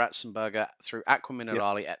Roland Ratzenberger through Aqua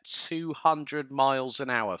Minerale at 200 miles an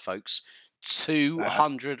hour, folks.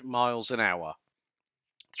 200 miles an hour.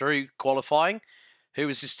 Through qualifying, who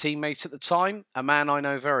was his teammate at the time? A man I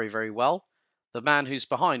know very, very well. The man who's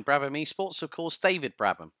behind Brabham Esports, of course, David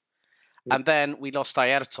Brabham. Yep. And then we lost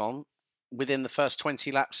Ayrton within the first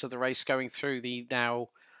 20 laps of the race, going through the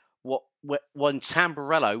when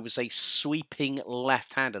Tamburello was a sweeping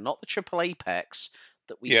left-hander, not the triple apex,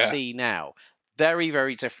 that we see now. Very,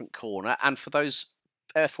 very different corner. And for those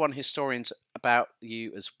F1 historians about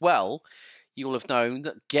you as well, you'll have known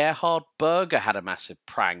that Gerhard Berger had a massive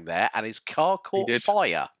prang there and his car He caught did.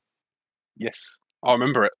 fire. Yes, I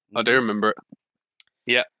remember it. I do Mhm. remember it.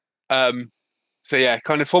 Yeah. So yeah,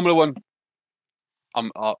 kind of Formula One.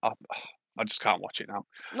 I just can't watch it now.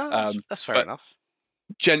 No, that's fair But enough.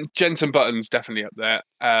 Jenson Button's definitely up there.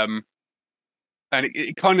 And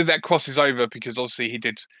it kind of that crosses over because obviously he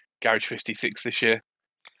did Garage 56 this year.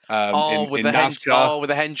 Oh, In NASCAR. with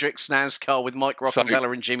the Hendricks NASCAR with Mike So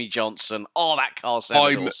Rockenfeller and Jimmy Johnson. Oh, that car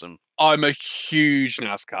sounded I'm awesome. I'm a huge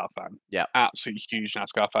NASCAR fan. Yeah. Absolutely huge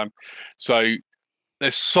NASCAR fan. So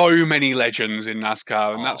there's so many legends in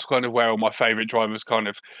NASCAR, and that's kind of where all my favourite drivers kind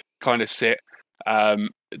of sit. Dale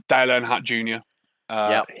Earnhardt Jr.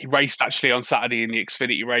 He raced actually on Saturday in the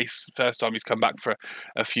Xfinity race. First time he's come back for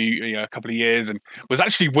a couple of years, and was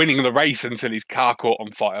actually winning the race until his car caught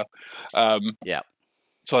on fire.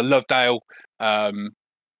 So I love Dale.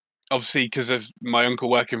 Obviously, because of my uncle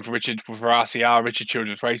working for RCR, Richard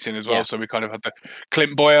Childress Racing as well. Yeah. So we kind of had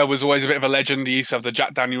Clint Boyer was always a bit of a legend. He used to have the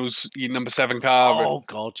Jack Daniels number 7 car. Oh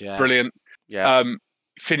God, yeah, brilliant. Yeah.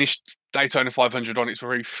 Finished Daytona 500 on its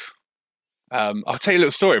roof. I'll tell you a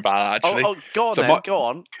little story about that actually. Go on, so then. Go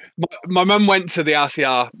on. My mum went to the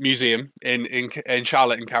RCR museum in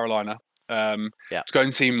Charlotte, in Carolina. To go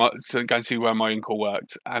and see where my uncle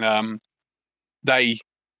worked, and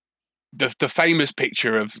the famous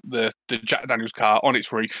picture of the Jack Daniels car on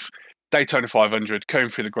its roof, Daytona 500, going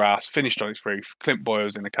through the grass, finished on its roof. Clint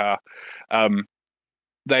Boyer's in the car.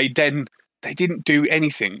 They didn't do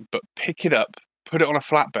anything but pick it up, put it on a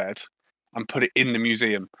flatbed, and put it in the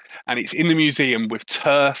museum. And it's in the museum with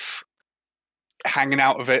turf hanging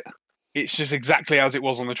out of it. It's just exactly as it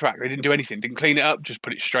was on the track. They didn't do anything, didn't clean it up, just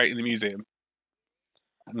put it straight in the museum.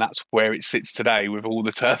 And that's where it sits today, with all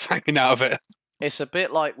the turf hanging out of it. It's a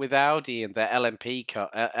bit like with Audi and their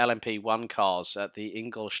LMP1 cars at the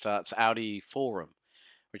Ingolstadt Audi Forum,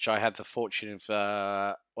 which I had the fortune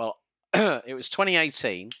of. It was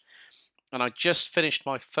 2018, and I just finished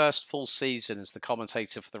my first full season as the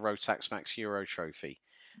commentator for the Rotax Max Euro Trophy,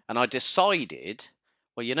 and I decided,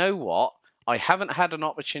 well, you know what? I haven't had an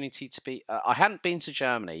opportunity to be. I hadn't been to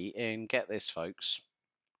Germany in, get this, folks,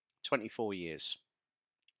 24 years.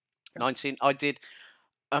 19. I did.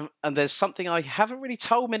 And there's something I haven't really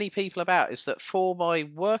told many people about, is that for my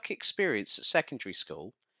work experience at secondary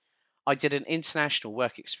school, I did an international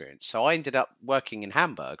work experience. So I ended up working in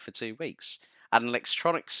Hamburg for 2 weeks at an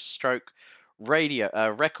electronics stroke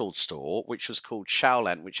radio record store, which was called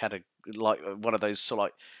Schauland, which had one of those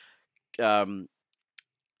sort of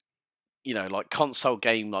like console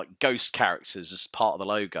game, like ghost characters as part of the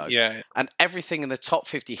logo. Yeah. And everything in the top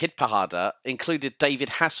 50 Hitparade included David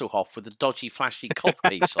Hasselhoff with a dodgy, flashy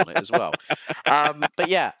codpiece on it as well. But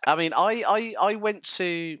yeah, I mean, I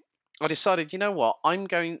decided, you know what,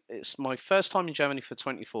 it's my first time in Germany for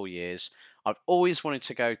 24 years. I've always wanted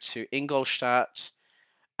to go to Ingolstadt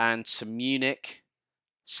and to Munich.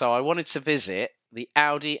 So I wanted to visit the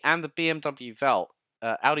Audi and the BMW Welt,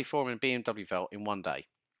 Audi Forum and BMW Welt in one day.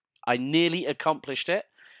 I nearly accomplished it.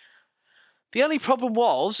 The only problem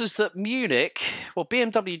is that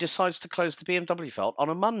BMW decides to close the BMW Welt on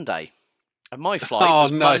a Monday. And my flight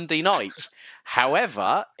was Monday night.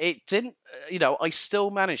 However, it didn't, I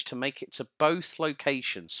still managed to make it to both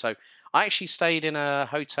locations. So I actually stayed in a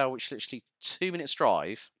hotel which is literally 2 minutes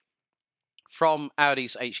drive from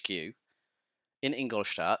Audi's HQ in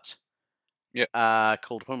Ingolstadt.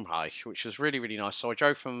 Called Humreich, which was really, really nice. So I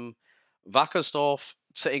drove from Wackersdorf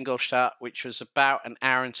to Ingolstadt, which was about an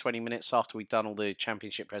hour and 20 minutes after we'd done all the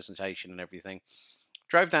championship presentation and everything.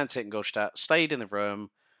 Drove down to Ingolstadt, stayed in the room,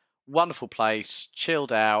 wonderful place,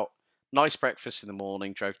 chilled out, nice breakfast in the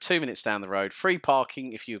morning, drove 2 minutes down the road, free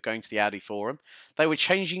parking if you were going to the Audi Forum. They were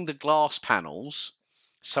changing the glass panels,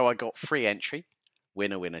 so I got free entry.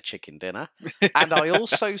 Winner, winner, chicken dinner. And I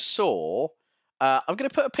also saw, I'm going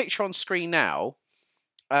to put a picture on screen now,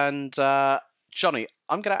 and Jonny,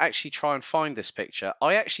 I'm going to actually try and find this picture.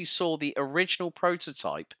 I actually saw the original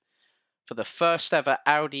prototype for the first ever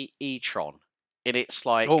Audi e-tron.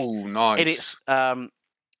 Nice. In its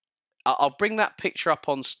I'll bring that picture up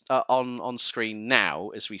on screen now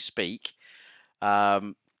as we speak.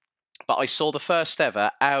 But I saw the first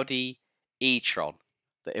ever Audi e-tron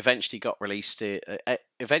that eventually got released.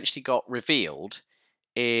 Eventually got revealed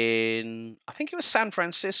in, I think it was San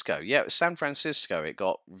Francisco. Yeah, it was San Francisco. It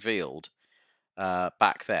got revealed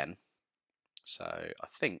back then. So I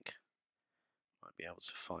think I might be able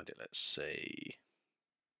to find it. Let's see.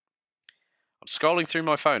 I'm scrolling through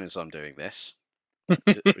my phone as I'm doing this,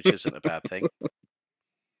 which isn't a bad thing.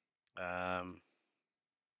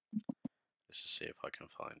 Let's just see if I can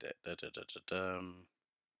find it.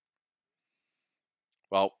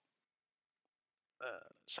 Well,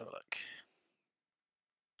 let's have a look.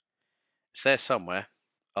 It's there somewhere.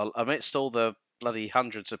 Amidst all the bloody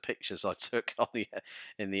hundreds of pictures I took on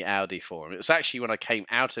in the Audi forum. It was actually when I came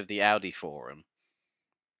out of the Audi forum.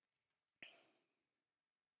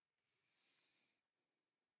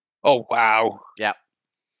 Oh, wow. Yeah.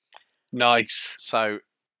 Nice. So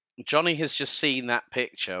Jonny has just seen that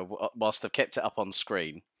picture whilst I've kept it up on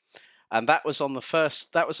screen. And that was on the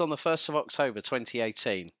 1st of October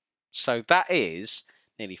 2018. So that is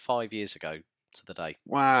nearly 5 years ago to the day.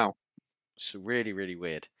 Wow. It's really, really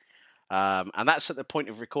weird. And that's at the point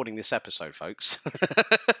of recording this episode, folks.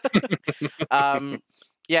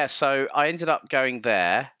 Yeah, so I ended up going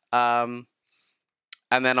there. And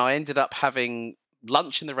then I ended up having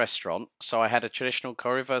lunch in the restaurant. So I had a traditional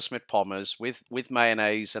currywurst mit Pommes with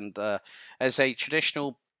mayonnaise and as a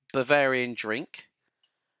traditional Bavarian drink.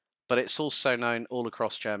 But it's also known all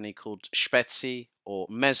across Germany called Spezi or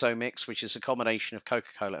Mezzomix, which is a combination of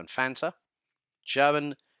Coca-Cola and Fanta.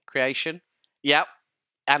 German creation. Yep.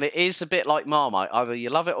 And it is a bit like Marmite. Either you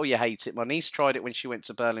love it or you hate it. My niece tried it when she went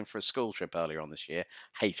to Berlin for a school trip earlier on this year.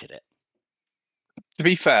 Hated it. To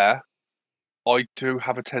be fair, I do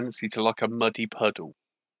have a tendency to like a muddy puddle.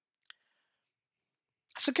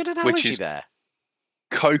 That's a good analogy there.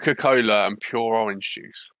 Coca-Cola and pure orange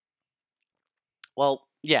juice. Well,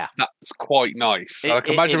 yeah. That's quite nice. I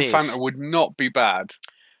can imagine Fanta would not be bad.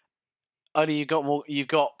 Only you've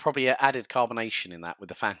got probably an added carbonation in that with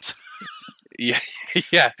the Fanta. Yeah,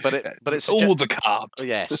 yeah. But it's all the carbs.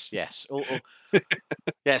 Yes. Yes,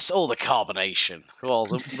 all the carbonation. Well,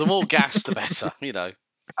 the more gas, the better. You know.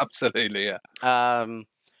 Absolutely, yeah.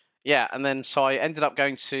 Yeah, and then so I ended up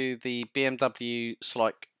going to the BMW's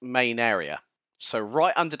main area. So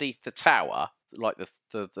right underneath the tower, like the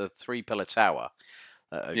 3-pillar tower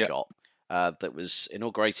that I've got, that was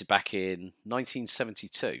inaugurated back in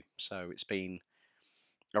 1972. So it's been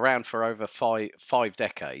around for over five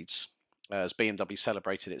decades, as BMW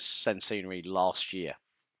celebrated its centenary last year,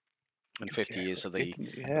 and 50 years of the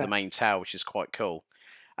main tower, which is quite cool.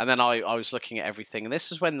 And then I was looking at everything, and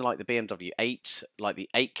this is when the BMW 8, the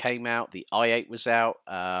 8 came out, the i8 was out.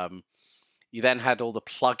 You then had all the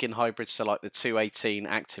plug-in hybrids, so like the 218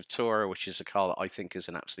 Active Tourer, which is a car that I think is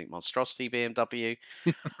an absolute monstrosity BMW.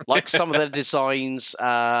 Like some of the designs,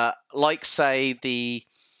 like say the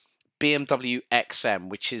BMW XM,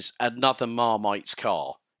 which is another Marmite's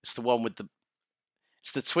car. It's the one with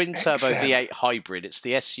it's the twin-turbo V8 hybrid. It's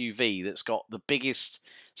the SUV that's got the biggest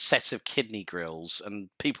set of kidney grills, and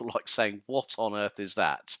people like saying, "What on earth is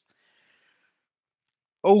that?"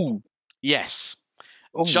 Oh, yes.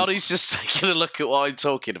 Ooh. Johnny's just taking a look at what I'm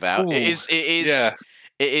talking about. Ooh. It is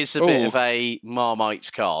a bit of a Marmite's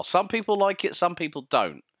car. Some people like it, some people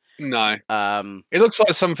don't. No. It looks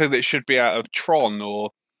like something that should be out of Tron or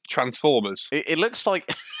Transformers. It looks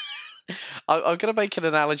like. I'm going to make an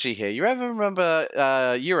analogy here. You ever remember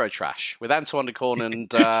Eurotrash with Antoine de Caunes and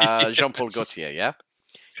Jean-Paul Gaultier, yeah?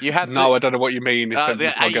 I don't know what you mean.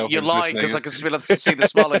 You're lying because I can see the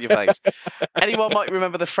smile on your face. Anyone might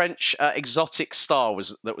remember the French exotic star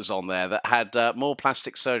that was on there that had more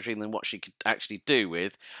plastic surgery than what she could actually do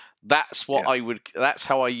with. That's what That's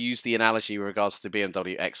how I use the analogy with regards to the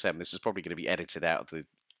BMW XM. This is probably going to be edited out of the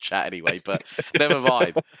chat anyway, but never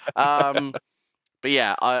mind. But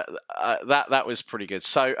yeah, that was pretty good.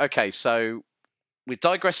 So so we're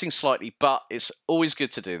digressing slightly, but it's always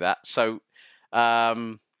good to do that. So.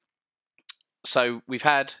 So we've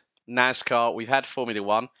had NASCAR, we've had Formula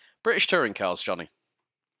One, British touring cars, Johnny.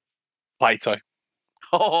 Plato.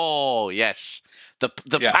 Oh yes, the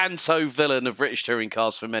panto villain of British touring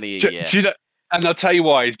cars for many a year. Do you know, and I'll tell you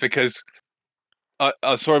why. Is because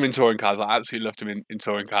I saw him in touring cars. I absolutely loved him in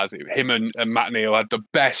touring cars. Him and Matt Neal had the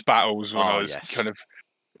best battles when I was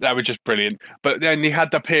they were just brilliant. But then he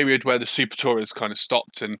had the period where the Super Tourers kind of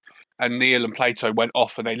stopped and Neal and Plato went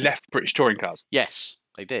off and they left British touring cars. Yes.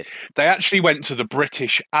 They did. They actually went to the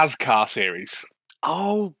British ASCAR series.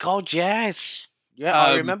 Oh, God, yes. Yeah,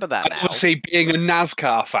 I remember that now. Obviously, being a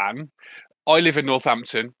NASCAR fan, I live in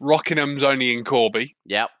Northampton. Rockinham's only in Corby.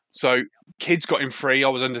 Yep. So kids got in free. I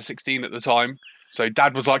was under 16 at the time. So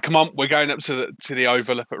Dad was like, come on, we're going up to the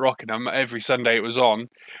Oval up at Rockingham. Every Sunday it was on.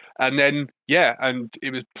 And then, and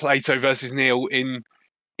it was Plato versus Neal in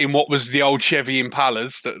what was the old Chevy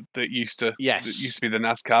Impalas that used to be the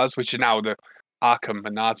NASCARs, which are now the Arkham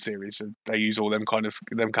Menard series, and they use all them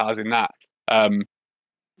cars in that.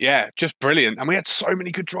 Just brilliant. And we had so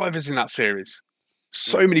many good drivers in that series.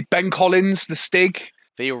 So many. Ben Collins, the Stig.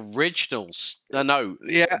 The originals. No,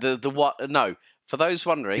 Yeah, the what? No, for those he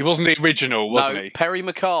wondering, wasn't the original, wasn't no, he? Perry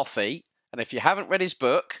McCarthy. And if you haven't read his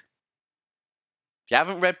book, if you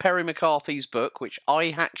haven't read Perry McCarthy's book, which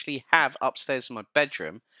I actually have upstairs in my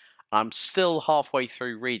bedroom, I'm still halfway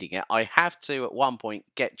through reading it. I have to at one point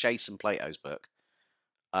get Jason Plato's book.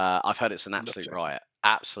 I've heard it's an I love absolute Jason. riot.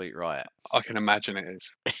 Absolute riot. I can imagine it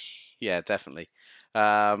is. Yeah, definitely.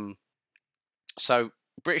 Um, so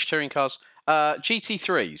British touring cars,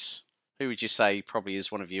 GT3s. Who would you say probably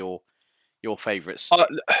is one of your favourites? Uh,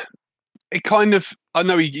 it kind of. I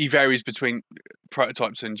know he varies between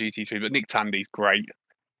prototypes and GT3, but Nick Tandy's great.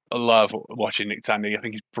 I love watching Nick Tandy. I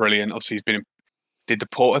think he's brilliant. Obviously, did the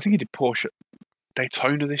Porsche. I think he did Porsche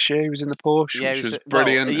Daytona this year. He was in the Porsche, Yeah, which was well,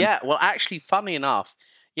 brilliant. And yeah. Well, actually, funny enough,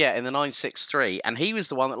 yeah, in the 963, and he was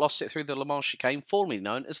the one that lost it through the Le Mans chicane, formerly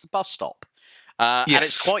known as the bus stop. And it's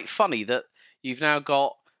yes, quite funny that you've now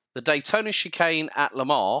got the Daytona chicane at Le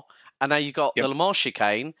Mans, and now you've got yep, the Le Mans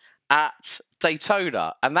chicane at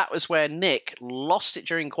Daytona, and that was where Nick lost it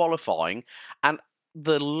during qualifying, and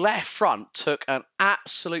the left front took an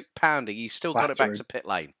absolute pounding. He still got it back battering. to pit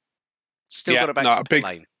lane. Still Yeah, got it back no, to pit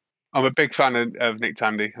lane. I'm a big fan of Nick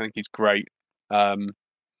Tandy. I think he's great. Um,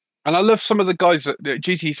 and I love some of the guys that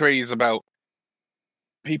GT3 is about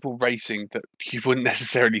people racing that you wouldn't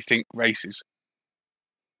necessarily think races.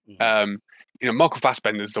 Mhm. Michael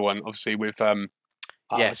Fassbender's the one, obviously, with I can't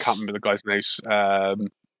Yes. remember the guy's names.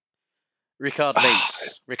 Ricard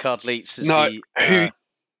Leitz. Ricard Leitz is No, the who?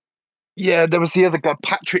 Yeah, there was the other guy,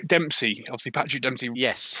 Patrick Dempsey. Obviously, Patrick Dempsey,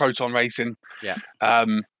 yes, Proton Racing. yeah,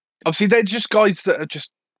 Um, Obviously, they're just guys that are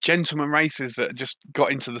just gentlemen racers that just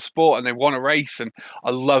got into the sport and they want to race. And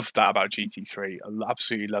I love that about GT3. I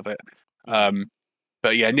absolutely love it. mm.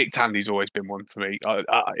 But yeah, Nick Tandy's always been one for me.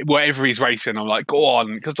 Wherever he's racing, I'm like, go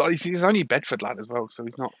on, because he's only a Bedford lad as well, so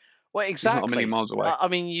Well, he's not a million exactly. miles away. I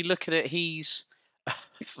mean, you look at it. He's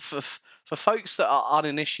for folks that are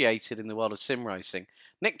uninitiated in the world of sim racing.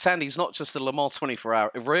 Nick Tandy's not just the Le Mans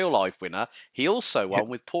 24-hour real life winner. He also Yeah, won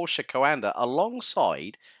with Porsche Coanda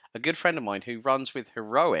alongside a good friend of mine who runs with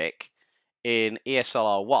Heroic in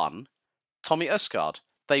ESLR1, Tommy Usgard.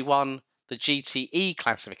 They won the GTE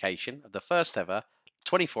classification of the first ever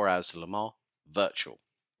 24 Hours of Le Mans virtual.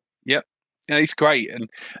 yeah, yeah, he's great, and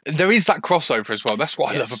there is that crossover as well. That's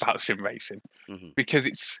what I love Yes. about sim racing Hmm. because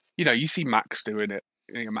it's you see Max doing it,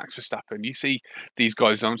 Max Verstappen. You see these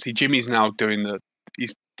guys. Obviously, Jimmy's now doing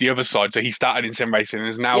he's the other side. So he started in sim racing and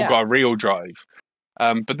has now Yeah. got a real drive.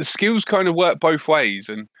 But the skills kind of work both ways,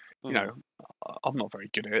 and you Hmm. know, I'm not very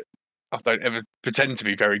good at it. I don't ever pretend to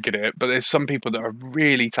be very good at it, but there's some people that are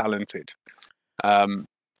really talented.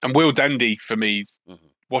 And Will Dendy, for me, Hmm.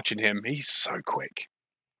 watching him, he's so quick,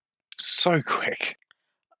 so quick.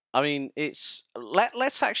 I mean,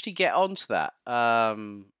 let's actually get onto that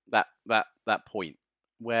that point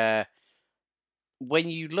where when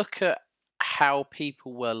you look at how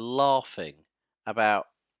people were laughing about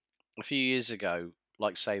a few years ago,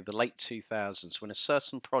 like say the late 2000s, when a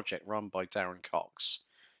certain project run by Darren Cox,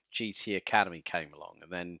 GT Academy, came along,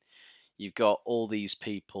 and then you've got all these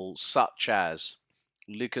people such as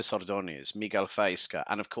Lucas Ordonez, Miguel Faisca,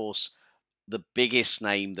 and of course the biggest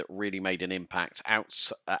name that really made an impact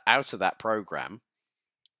out of that program,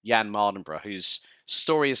 Jan Mardenborough, whose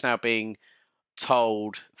story is now being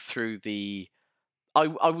told through I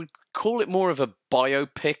would call it more of a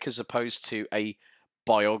biopic as opposed to a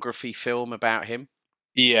biography film about him,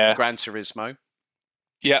 Yeah, Gran Turismo,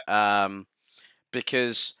 yeah,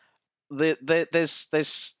 because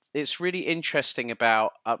there's it's really interesting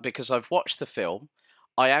about because I've watched the film.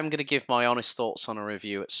 I am going to give my honest thoughts on a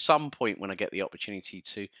review at some point when I get the opportunity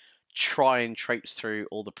to try and traipse through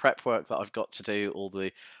all the prep work that I've got to do, all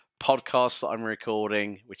the podcasts that I'm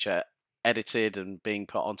recording, which are edited and being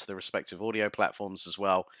put onto the respective audio platforms as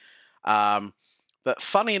well. Um, but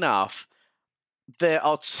funny enough, there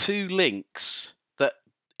are two links that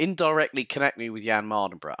indirectly connect me with Jan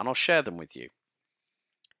Mardenborough, and I'll share them with you.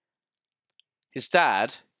 His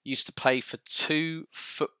dad used to play for two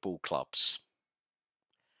football clubs,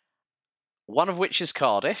 one of which is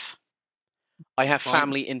Cardiff. I have right.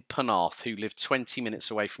 family in Penarth who live 20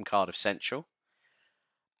 minutes away from Cardiff Central.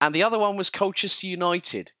 And the other one was Colchester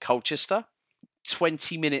United. Colchester,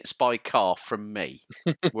 20 minutes by car from me,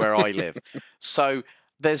 where I live. So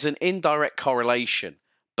there's an indirect correlation.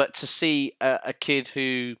 But to see a kid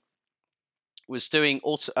who was doing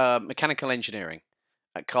mechanical engineering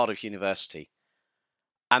at Cardiff University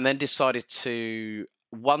and then decided to,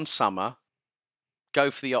 one summer, go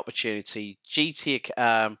for the opportunity.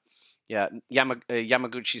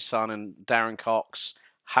 Yamaguchi's son and Darren Cox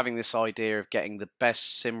having this idea of getting the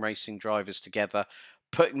best sim racing drivers together,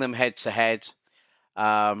 putting them head to head.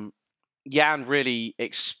 Jan really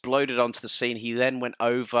exploded onto the scene. He then went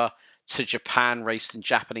over to Japan, raced in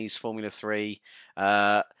Japanese Formula 3,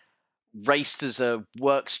 raced as a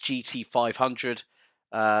Works GT 500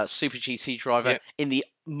 Super GT driver in the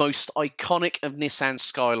most iconic of Nissan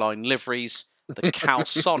Skyline liveries, the Cow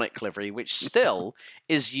Sonic livery, which still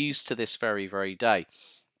is used to this very, very day.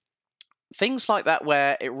 Things like that,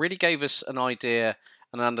 where it really gave us an idea,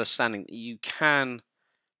 an understanding that you can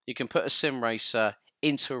put a sim racer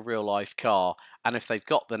into a real life car, and if they've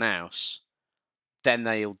got the nous, then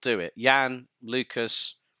they'll do it. Jan,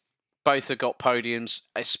 Lucas, both have got podiums,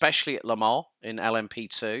 especially at Le Mans in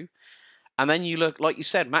LMP2. And then you look, like you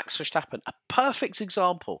said, Max Verstappen, a perfect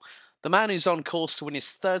example. The man who's on course to win his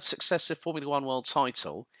third successive Formula One world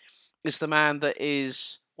title is the man that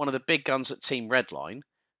is one of the big guns at Team Redline,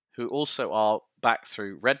 who also are back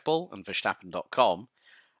through Red Bull and Verstappen.com,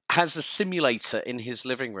 has a simulator in his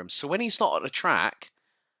living room. So when he's not at a track,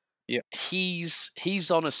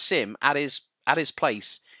 he's on a sim at his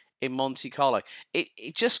place in Monte Carlo.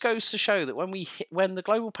 It just goes to show that when the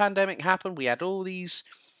global pandemic happened, we had all these,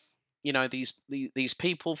 these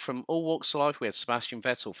people from all walks of life. We had Sebastian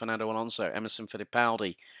Vettel, Fernando Alonso, Emerson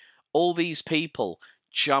Fittipaldi, all these people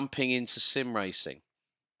jumping into sim racing.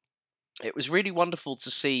 It was really wonderful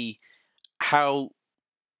to see how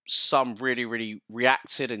some really, really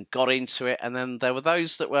reacted and got into it. And then there were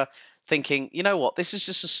those that were thinking, you know what, this is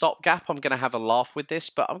just a stopgap. I'm going to have a laugh with this,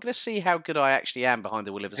 but I'm going to see how good I actually am behind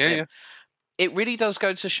the wheel of a sim. It really does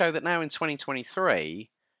go to show that now in 2023,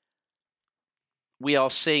 we are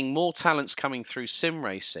seeing more talents coming through sim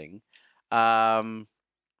racing. Like,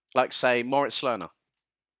 say, Moritz Lerner.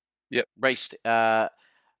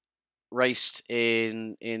 Raced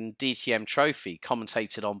in DTM Trophy,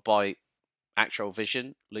 commentated on by Actual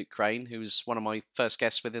Vision, Luke Crane, who was one of my first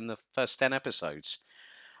guests within the first 10 episodes.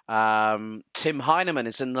 Tim Heinemann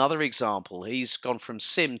is another example. He's gone from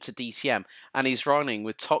sim to DTM, and he's running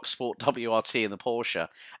with TalkSport WRT in the Porsche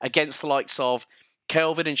against the likes of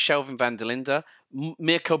Kelvin and Shelvin van der Linde,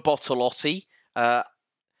 Mirko Bottolotti. There's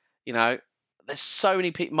so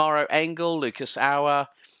many people. Mauro Engel, Lucas Auer.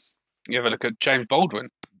 You have a look at James Baldwin.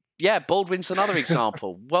 Yeah, Baldwin's another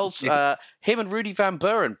example. Him and Rudy Van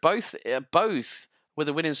Buren, both were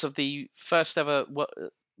the winners of the first ever,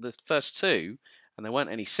 the first two, and there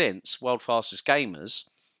weren't any since, World Fastest Gamers.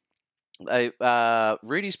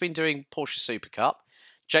 Rudy's been doing Porsche Super Cup.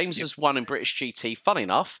 James has won in British GT, fun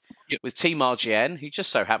enough, with Team RGN, who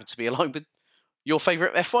just so happened to be aligned with your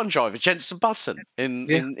favourite F1 driver, Jenson Button,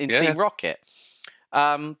 in Team Rocket.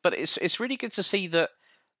 But it's really good to see that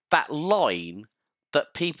line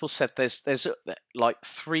that people said there's like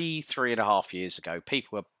 3.5 years ago,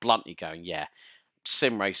 people were bluntly going,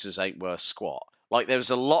 sim racers ain't worth squat. Like, there was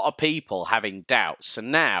a lot of people having doubts, and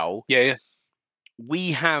now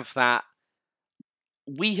we have that.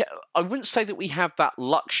 I wouldn't say that we have that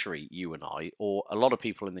luxury, you and I, or a lot of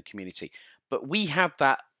people in the community, but we have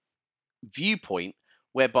that viewpoint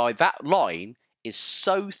whereby that line is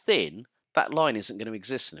so thin, that line isn't going to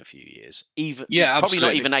exist in a few years. Probably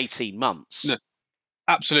not even 18 months. No,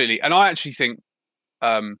 absolutely. And I actually think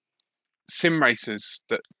sim racers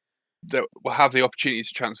that will have the opportunity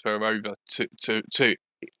to transfer over to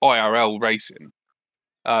IRL racing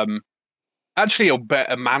actually are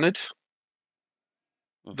better mannered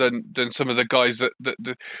than some of the guys that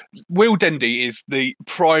Will Dendy is the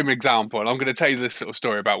prime example. And I'm going to tell you this little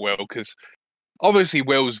story about Will, because obviously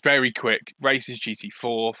Will's very quick, races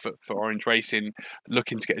GT4 for Orange Racing,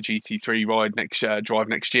 looking to get a GT3 drive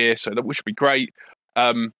next year, so that should be great.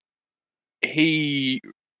 He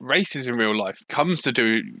races in real life, comes to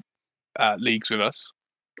do leagues with us,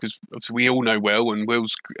 because obviously we all know Will, and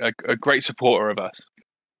Will's a great supporter of us.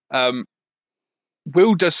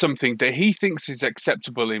 Will does something that he thinks is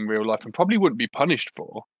acceptable in real life and probably wouldn't be punished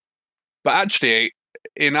for, but actually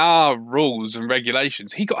in our rules and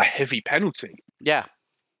regulations, he got a heavy penalty. Yeah.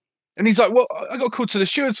 And he's like, well, I got called to the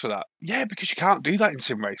stewards for that. Yeah, because you can't do that in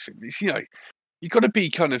sim racing. It's, you've got to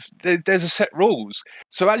be kind of, there's a set rules.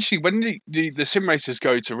 So actually, when the sim racers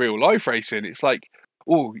go to real life racing, it's like,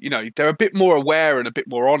 they're a bit more aware and a bit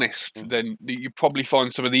more honest than you probably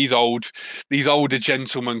find some of these older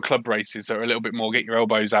gentleman club races that are a little bit more get your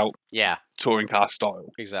elbows out, touring car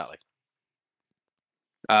style. Exactly.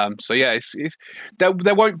 So yeah,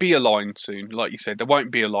 there won't be a line soon, like you said. There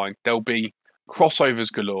won't be a line. There'll be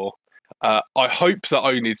crossovers galore. I hope that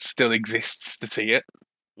oNID still exists to see it,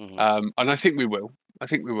 and I think we will.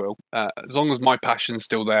 As long as my passion's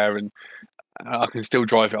still there and I can still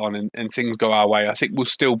drive it on and things go our way, I think we'll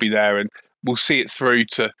still be there and we'll see it through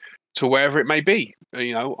to to wherever it may be.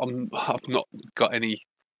 I've not got any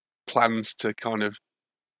plans to kind of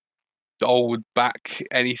hold back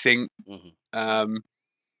anything. Hmm. Um,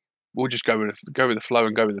 we'll just go with the flow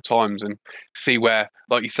and go with the times and see where,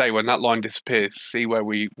 like you say, when that line disappears, see where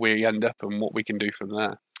we end up and what we can do from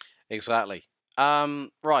there. Exactly.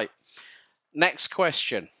 Right. Next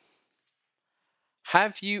question.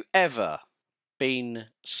 Have you ever been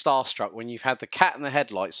starstruck when you've had the cat in the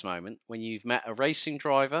headlights moment, when you've met a racing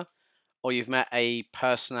driver or you've met a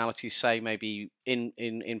personality, say maybe in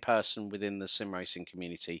person within the sim racing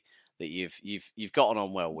community that you've gotten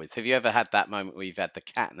on well with? Have you ever had that moment where you've had the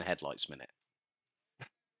cat in the headlights minute?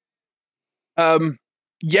 Um,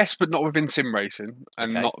 yes, but not within sim racing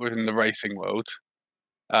and Okay. not within the racing world.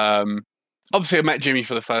 Um, Obviously, I met Jimmy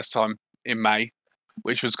for the first time in May,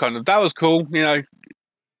 which was that was cool.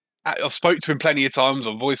 I've spoke to him plenty of times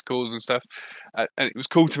on voice calls and stuff, and it was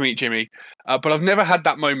cool to meet Jimmy. But I've never had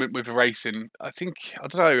that moment with racing. I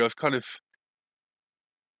don't know. I've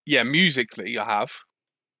musically, I have.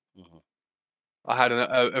 Hmm. I had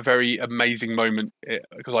a very amazing moment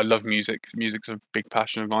because I love music. Music's a big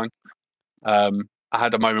passion of mine. I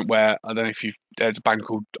had a moment where I don't know if there's a band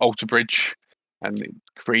called Alter Bridge and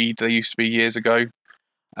Creed. They used to be years ago.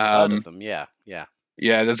 I've heard of Um, them. Yeah. Yeah.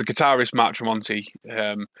 yeah, there's a guitarist, Matt Tremonti,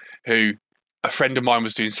 who a friend of mine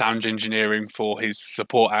was doing sound engineering for his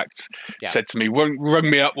support act. Yeah. Said to me, rung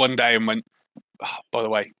me up one day and went, oh, "By the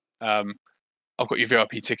way, um, I've got your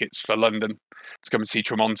VIP tickets for London to come and see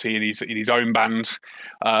Tremonti in his own band.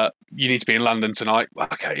 You need to be in London tonight."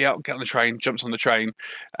 Okay, yeah, I'll get on the train. Jumped on the train.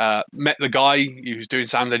 Met the guy who was doing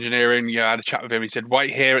sound engineering. Yeah, I had a chat with him. He said, "Wait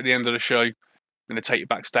here at the end of the show. I'm going to take you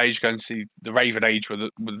backstage, go and see the Raven Age with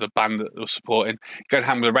the band that was supporting. Go and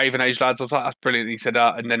hang with the Raven Age lads." I was like, "That's brilliant." He said,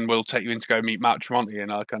 "And then we'll take you in to go meet Matt Tremonti."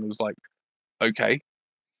 And I kind of was like, "Okay."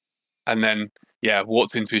 And then, yeah,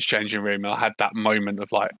 walked into his changing room and I had that moment of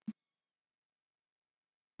like,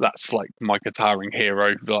 that's like my guitaring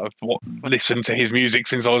hero. I've listened to his music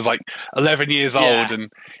since I was like 11 years old, Yeah.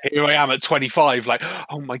 and here I am at 25. Like,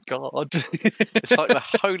 oh my god! It's like the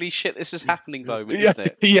holy shit, this is happening moment, Yeah, isn't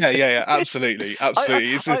it? yeah. Absolutely, I,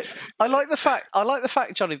 absolutely. I like the fact. I like the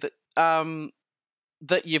fact, Johnny, that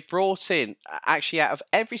that you've brought in actually out of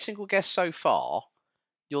every single guest so far,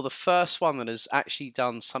 you're the first one that has actually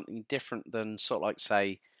done something different than sort of like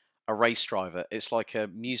say a race driver. It's like a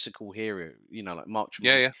musical hero, like Mark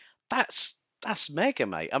Yeah, Tremonti. yeah, That's mega,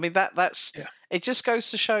 mate. I mean that's yeah. it. Just goes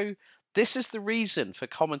to show this is the reason for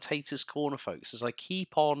commentators' corner, folks. As I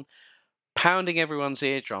keep on pounding everyone's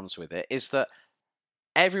eardrums with it, is that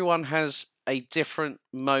everyone has a different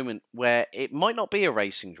moment where it might not be a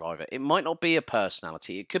racing driver, it might not be a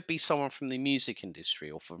personality, it could be someone from the music industry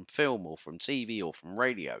or from film or from TV or from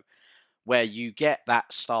radio, where you get that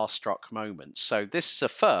starstruck moment. So this is a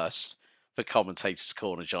first for Commentators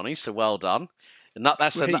Corner, Johnny. So well done. And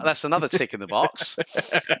Sweet. that's another tick in the box.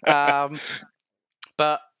 Um,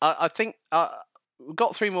 but I think we've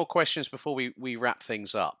got three more questions before we wrap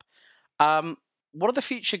things up. Um, what are the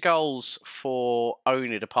future goals for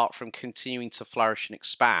oNID apart from continuing to flourish and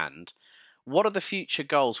expand? What are the future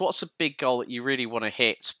goals? What's a big goal that you really want to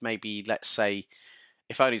hit? Maybe, let's say,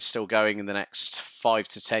 if oNID's still going in the next 5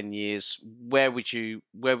 to 10 years, where would you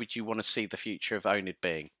want to see the future of oNID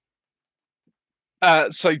being?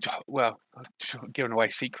 So, well, giving away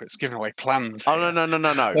secrets, giving away plans Oh no here. no no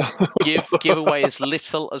no no! Give away as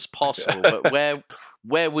little as possible, but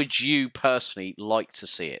where would you personally like to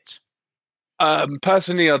see it?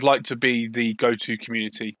 Personally, I'd like to be the go-to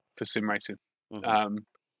community for sim racing. Hmm. Um,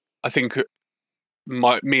 I think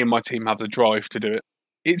me and my team have the drive to do it.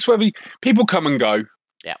 It's whether people come and go,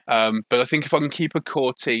 Yeah. but I think if I can keep a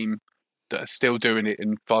core team that are still doing it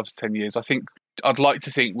in 5 to 10 years, I think I'd like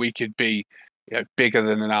to think we could be, bigger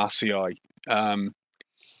than an RCI.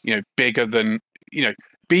 Bigger than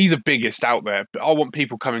be the biggest out there. But I want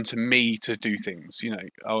people coming to me to do things.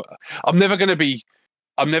 I'm never going to be.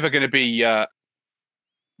 I'm never going to be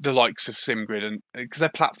the likes of SimGrid and because they're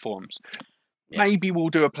platforms. Yeah. Maybe we'll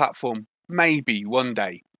do a platform. Maybe one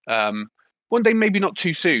day. One day, maybe not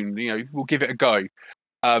too soon. We'll give it a go.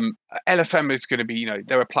 LFM is going to be,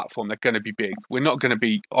 they're a platform. They're going to be big. We're not going to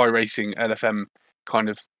be iRacing LFM kind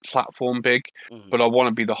of platform big, Hmm. but I want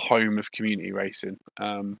to be the home of community racing.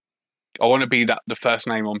 I want to be the first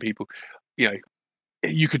name on people. You know,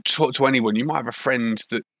 you could talk to anyone. You might have a friend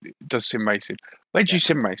that does sim racing. Where do Yeah. you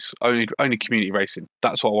sim race? Only community racing.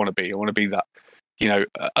 That's what I want to be. I want to be that.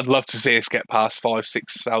 I'd love to see us get past 5,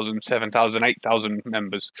 6,000, 7,000, 8,000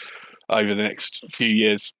 members over the next few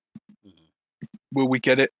years. Hmm. Will we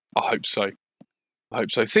get it? I hope so. I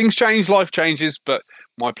hope so. Things change, life changes, but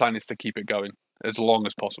my plan is to keep it going. as long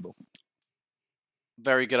as possible.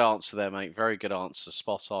 Very good answer there, mate. Very good answer.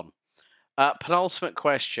 Spot on. Penultimate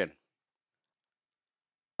question.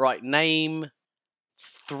 Right, name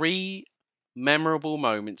 3 memorable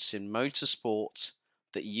moments in motorsport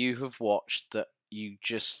that you have watched that you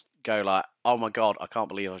just go like, oh my God, I can't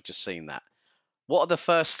believe I've just seen that. What are the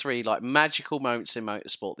first 3 like magical moments in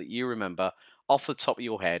motorsport that you remember off the top of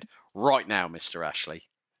your head right now, Mr. Ashley?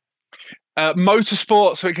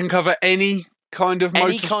 Motorsport, so it can cover any kind of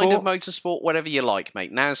Any kind of motorsport. motorsport, whatever you like,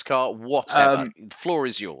 mate. NASCAR, whatever. Um, The floor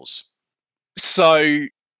is yours. so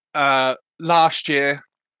last year,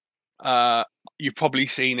 you've probably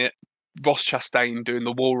seen it. Ross Chastain doing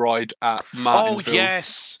the wall ride at Oh, Martinsville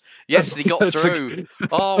yes. Yes, and he got through. to,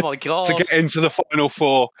 Oh, my to God. get into the final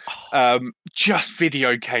 4. Just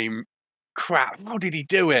video game crap. How did he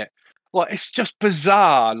do it? Like, it's just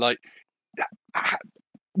bizarre. Like,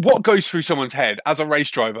 what goes through someone's head as a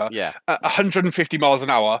race driver Yeah. at 150 miles an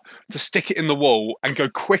hour to stick it in the wall and go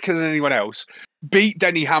quicker than anyone else, beat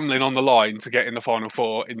Denny Hamlin on the line to get in the final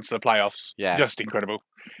 4 into the playoffs? Yeah. Just incredible.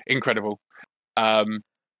 Incredible.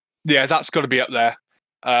 Yeah, that's got to be up there.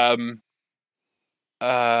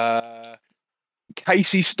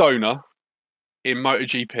 Casey Stoner in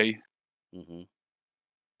MotoGP Mm-hmm.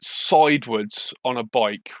 sideways on a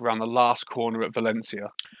bike around the last corner at Valencia.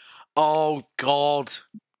 Oh, God.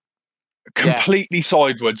 Completely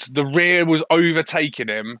sideways. The rear was overtaking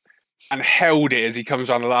him and held it as he comes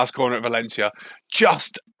around the last corner at Valencia.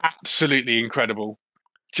 Just absolutely incredible.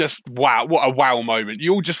 Just wow. What a wow moment.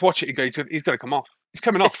 You'll just watch it and go, he's going to come off. He's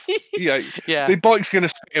coming off. Yeah. The bike's going to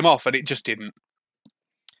spit him off, and it just didn't.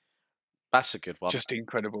 That's a good one. Just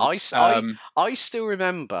incredible. I still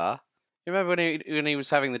remember. You remember when he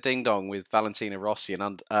was having the ding dong with Valentino Rossi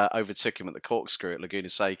and overtook him at the corkscrew at Laguna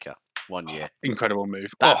Seca one year? Incredible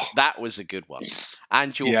move. That was a good one.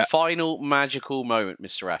 And your final magical moment,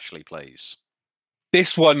 Mr. Ashley, please.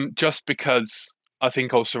 This one, just because I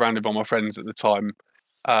think I was surrounded by my friends at the time.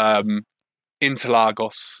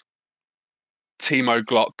 Interlagos, Timo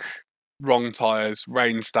Glock, wrong tyres,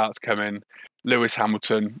 rain starts coming. Lewis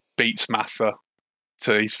Hamilton beats Massa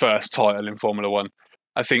to his first title in Formula One.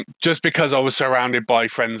 I think just because I was surrounded by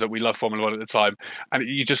friends that we love Formula One at the time, and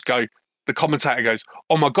you just go, the commentator goes,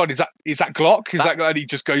 "Oh my God, is that Glock? Is that Glock?" And he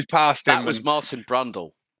just goes past him. That was Martin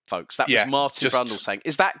Brundle, folks. That was Martin Brundle saying,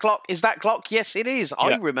 "Is that Glock? Is that Glock? Yes, it is.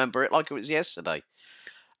 I remember it like it was yesterday."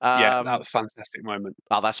 That was a fantastic moment.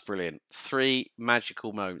 Oh, that's brilliant. 3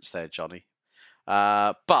 magical moments there, Jonny.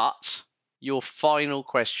 But your final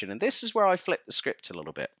question, and this is where I flip the script a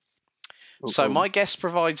little bit. So my guest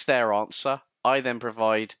provides their answer. I then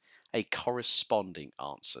provide a corresponding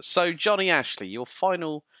answer. So, Jonny Ashley, your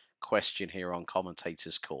final question here on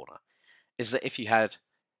Commentator's Corner is that if you had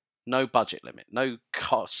no budget limit, no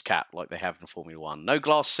cost cap like they have in Formula One, no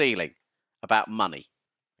glass ceiling about money,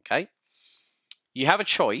 okay? You have a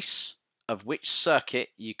choice of which circuit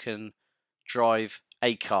you can drive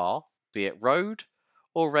a car, be it road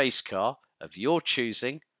or race car of your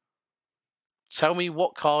choosing. Tell me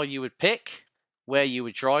what car you would pick, where you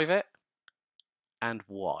would drive it, and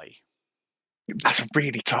why. That's a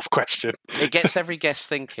really tough question. It gets every guest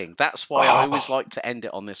thinking. That's why I always like to end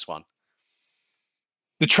it on this one.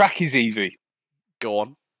 The track is easy. Go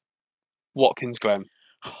on. Watkins Glen.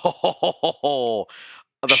 The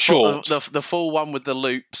full one with the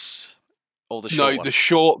loops, or the short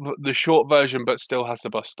one? the short version, but still has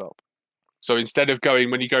the bus stop. So instead of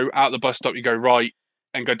going, when you go out the bus stop, you go right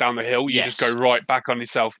and go down the hill. You just go right back on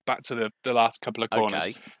yourself, back to the last couple of corners.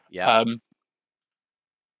 Okay. Yeah.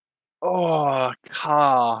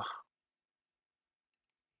 Car.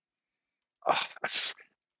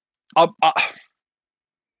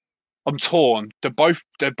 I'm torn. They're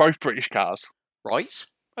both British cars. Right.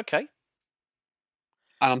 Okay.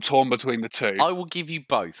 And I'm torn between the 2. I will give you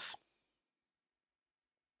both.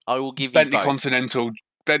 Bentley Continental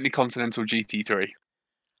GT3.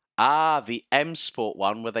 The M Sport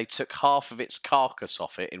one where they took half of its carcass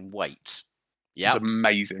off it in weight. Yeah. It's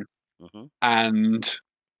amazing. Mm-hmm. And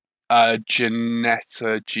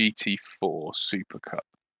Ginetta GT4 Super Cup.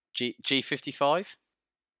 G55?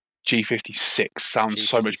 G56 sounds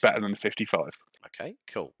so much better than the 55. Okay,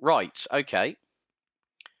 cool. Right, okay.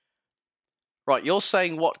 Right, you're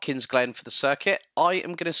saying Watkins Glen for the circuit. I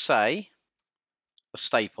am going to say a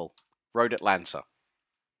staple, Road Atlanta.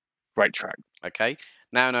 Great track. Okay,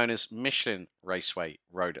 now known as Michelin Raceway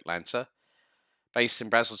Road Atlanta, based in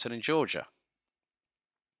Braselton in Georgia.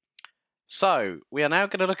 So, we are now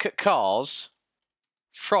going to look at cars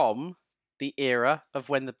from the era of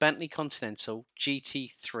when the Bentley Continental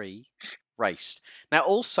GT3 raced. Now,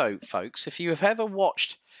 also, folks, if you have ever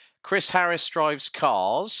watched Chris Harris drives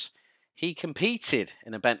cars. He competed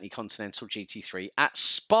in a Bentley Continental GT3 at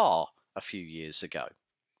Spa a few years ago.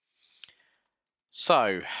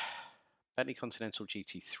 So, Bentley Continental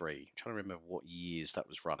GT3. I'm trying to remember what years that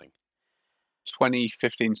was running.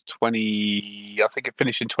 2015 to 20, I think it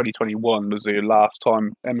finished in 2021 was the last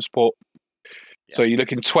time M Sport. Yeah. So you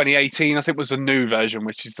look in 2018, I think was the new version,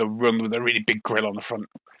 which is the run with a really big grill on the front.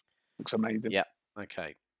 Looks amazing. Yeah.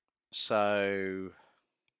 Okay. So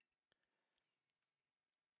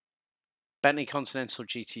Bentley Continental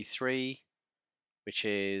GT3, which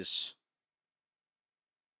is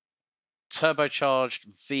turbocharged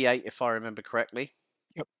V8, if I remember correctly.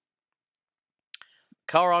 Yep.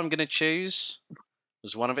 Car I'm going to choose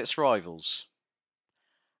was one of its rivals.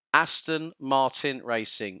 Aston Martin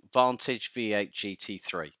Racing Vantage V8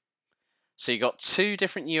 GT3. So you got two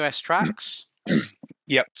different US tracks.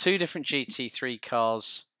 Yep. Two different GT3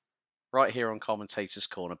 cars right here on Commentator's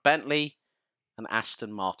Corner. Bentley and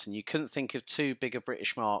Aston Martin. You couldn't think of two bigger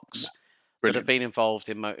British marks that have been involved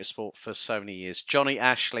in motorsport for so many years. Jonny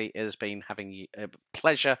Ashley has been having a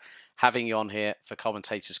pleasure having you on here for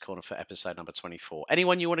Commentator's Corner for episode number 24.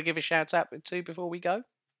 Anyone you want to give a shout out to before we go?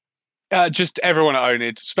 Just everyone at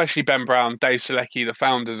oNID, especially Ben Brown, Dave Selecki, the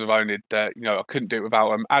founders of oNID. I couldn't do it without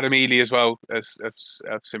them. Adam Ely as well as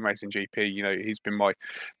Sim Racing GP. He's been my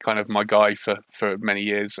guy for many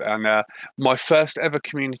years. And my first ever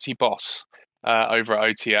community boss over at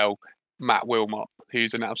OTL, Matt Wilmot,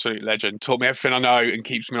 who's an absolute legend, taught me everything I know and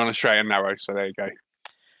keeps me on a straight and narrow. So there you go.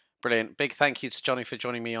 Brilliant. Big thank you to Jonny for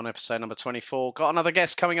joining me on episode number 24. Got another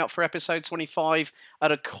guest coming up for episode 25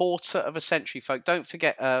 at a quarter of a century, folk. Don't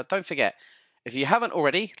forget, if you haven't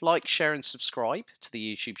already, like, share and subscribe to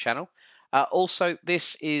the YouTube channel. Also,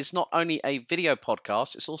 this is not only a video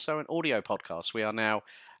podcast, it's also an audio podcast. We are now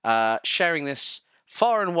sharing this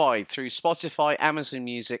far and wide through Spotify, Amazon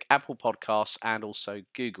Music, Apple Podcasts, and also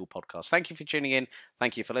Google Podcasts. Thank you for tuning in.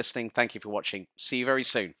 Thank you for listening. Thank you for watching. See you very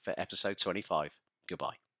soon for episode 25.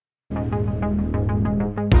 Goodbye.